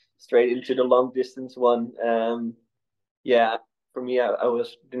 So straight into the long distance one. Yeah, for me, I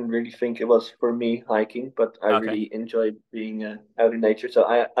didn't really think it was for me hiking, but I really enjoyed being out in nature. So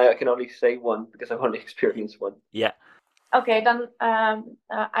I can only say one because I've only experienced one. Yeah. Okay, then I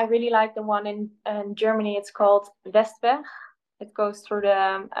really like the one in Germany. It's called Westberg. It goes through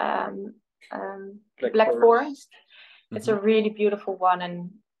the Black Forest. It's a really beautiful one,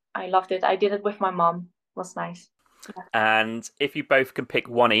 and I loved it. I did it with my mom. It was nice. Yeah. And if you both can pick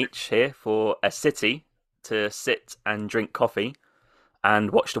one each here for a city to sit and drink coffee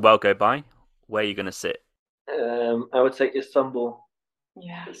and watch the world go by, where are you going to sit? I would say Istanbul.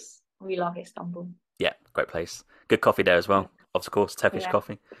 Yes, we love Istanbul. Yeah, great place. Good coffee there as well. Of course, Turkish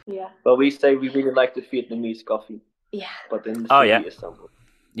coffee. Yeah. Well, we say we really like the Vietnamese coffee. Yeah. But in the city, Istanbul.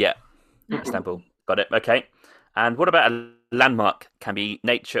 Yeah, Istanbul. Got it. Okay. And what about a landmark? Can be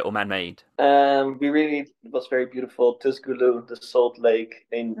nature or man-made? It was very beautiful. Tuzgulu, the salt lake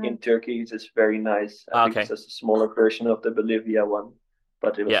in Turkey, is very nice. I think it's just a smaller version of the Bolivia one,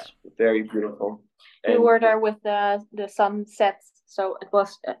 but it was very beautiful. We were there with the sunsets, so it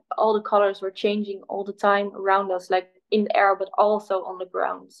was all the colors were changing all the time around us, like in the air, but also on the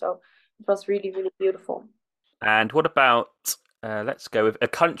ground. So it was really, really beautiful. And what about, let's go with a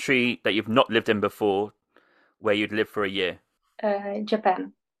country that you've not lived in before, where you'd live for a year?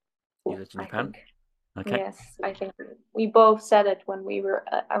 Japan. You lived in Japan? Okay. Yes, I think we both said it when we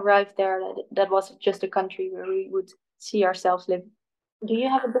arrived there, that was just a country where we would see ourselves live. Do you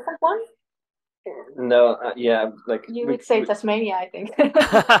have a different one? No, you would say Tasmania, I think.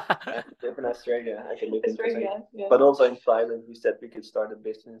 Live in Australia. I could live in Australia. Yeah. But also in Thailand, we said we could start a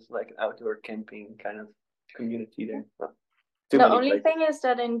business, like an outdoor camping kind of community there. The only thing is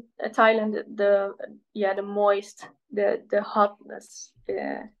that in Thailand, the moist, the hotness,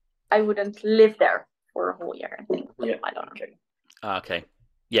 I wouldn't live there for a whole year, I think. Yeah. I don't know. Okay.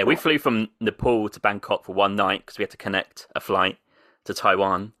 Yeah, we flew from Nepal to Bangkok for one night because we had to connect a flight to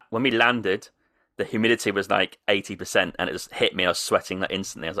Taiwan. When we landed, the humidity was like 80%, and it just hit me. I was sweating like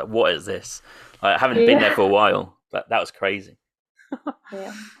instantly. I was like, what is this? I haven't been there for a while, but that was crazy.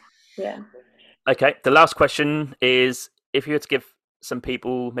 Yeah. Okay, the last question is, if you were to give some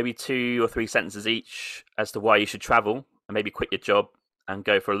people maybe 2 or 3 sentences each as to why you should travel and maybe quit your job and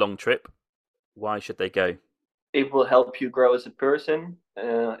go for a long trip, why should they go? It will help you grow as a person.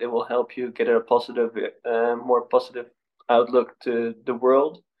 It will help you get a more positive outlook to the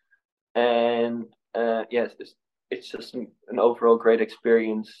world. And yes, it's just an overall great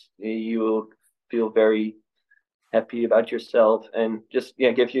experience. You will feel very happy about yourself, and just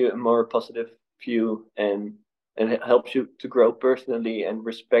give you a more positive view, and it helps you to grow personally and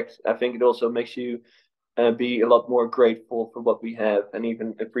respect. I think it also makes you be a lot more grateful for what we have, and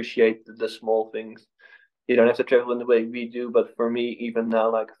even appreciate the small things. you don't have to travel in the way we do. But for me, even now,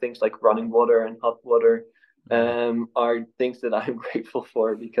 like things like running water and hot water are things that I'm grateful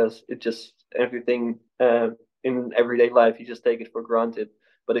for, because it just everything in everyday life, you just take it for granted.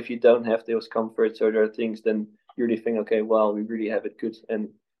 But if you don't have those comforts or there are things, then you really think, okay, well, we really have it good. And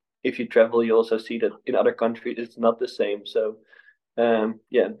if you travel, you also see that in other countries it's not the same. So be a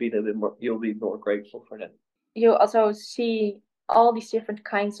little bit more. You'll be more grateful for that. You also see all these different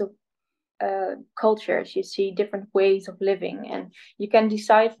kinds of cultures. You see different ways of living, and you can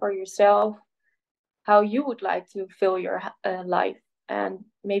decide for yourself how you would like to fill your life, and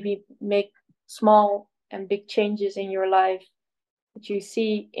maybe make small and big changes in your life that you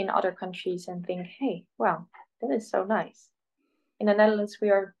see in other countries and think, hey, wow, that is so nice. In the Netherlands, we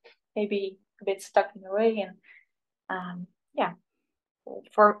are maybe a bit stuck in a way, and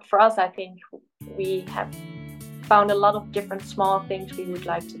for us, I think we have found a lot of different small things we would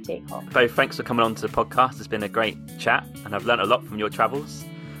like to take home. Both, thanks for coming on to the podcast. It's been a great chat, and I've learned a lot from your travels,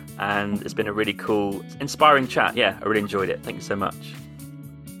 and it's been a really cool, inspiring chat. Yeah, I really enjoyed it. Thank you so much.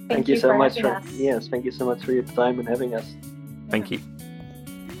 Thank you so much thank you so much for your time and having us. Thank you.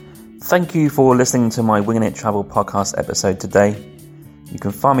 Thank you for listening to my Winging It Travel podcast episode today. You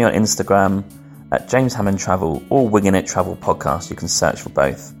can find me on Instagram at James Hammond Travel or Winging It Travel Podcast. You can search for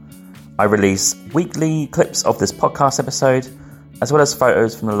both. I release weekly clips of this podcast episode, as well as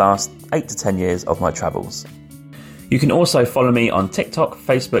photos from the last 8 to 10 years of my travels. You can also follow me on TikTok,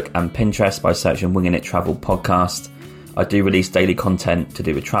 Facebook and Pinterest by searching Winging It Travel Podcast. I do release daily content to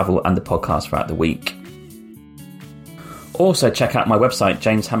do with travel and the podcast throughout the week. Also check out my website,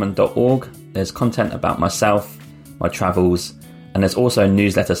 jameshammond.org. There's content about myself, my travels, and there's also a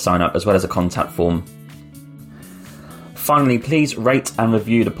newsletter sign up as well as a contact form. Finally, please rate and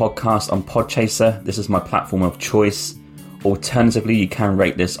review the podcast on Podchaser. This is my platform of choice. Alternatively, you can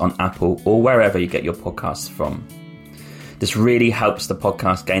rate this on Apple or wherever you get your podcasts from. This really helps the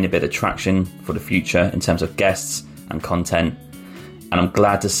podcast gain a bit of traction for the future in terms of guests and content. And I'm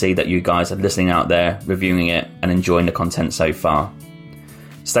glad to see that you guys are listening out there, reviewing it and enjoying the content so far.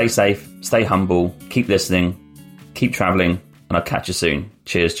 Stay safe, stay humble, keep listening, keep travelling, and I'll catch you soon.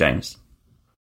 Cheers, James.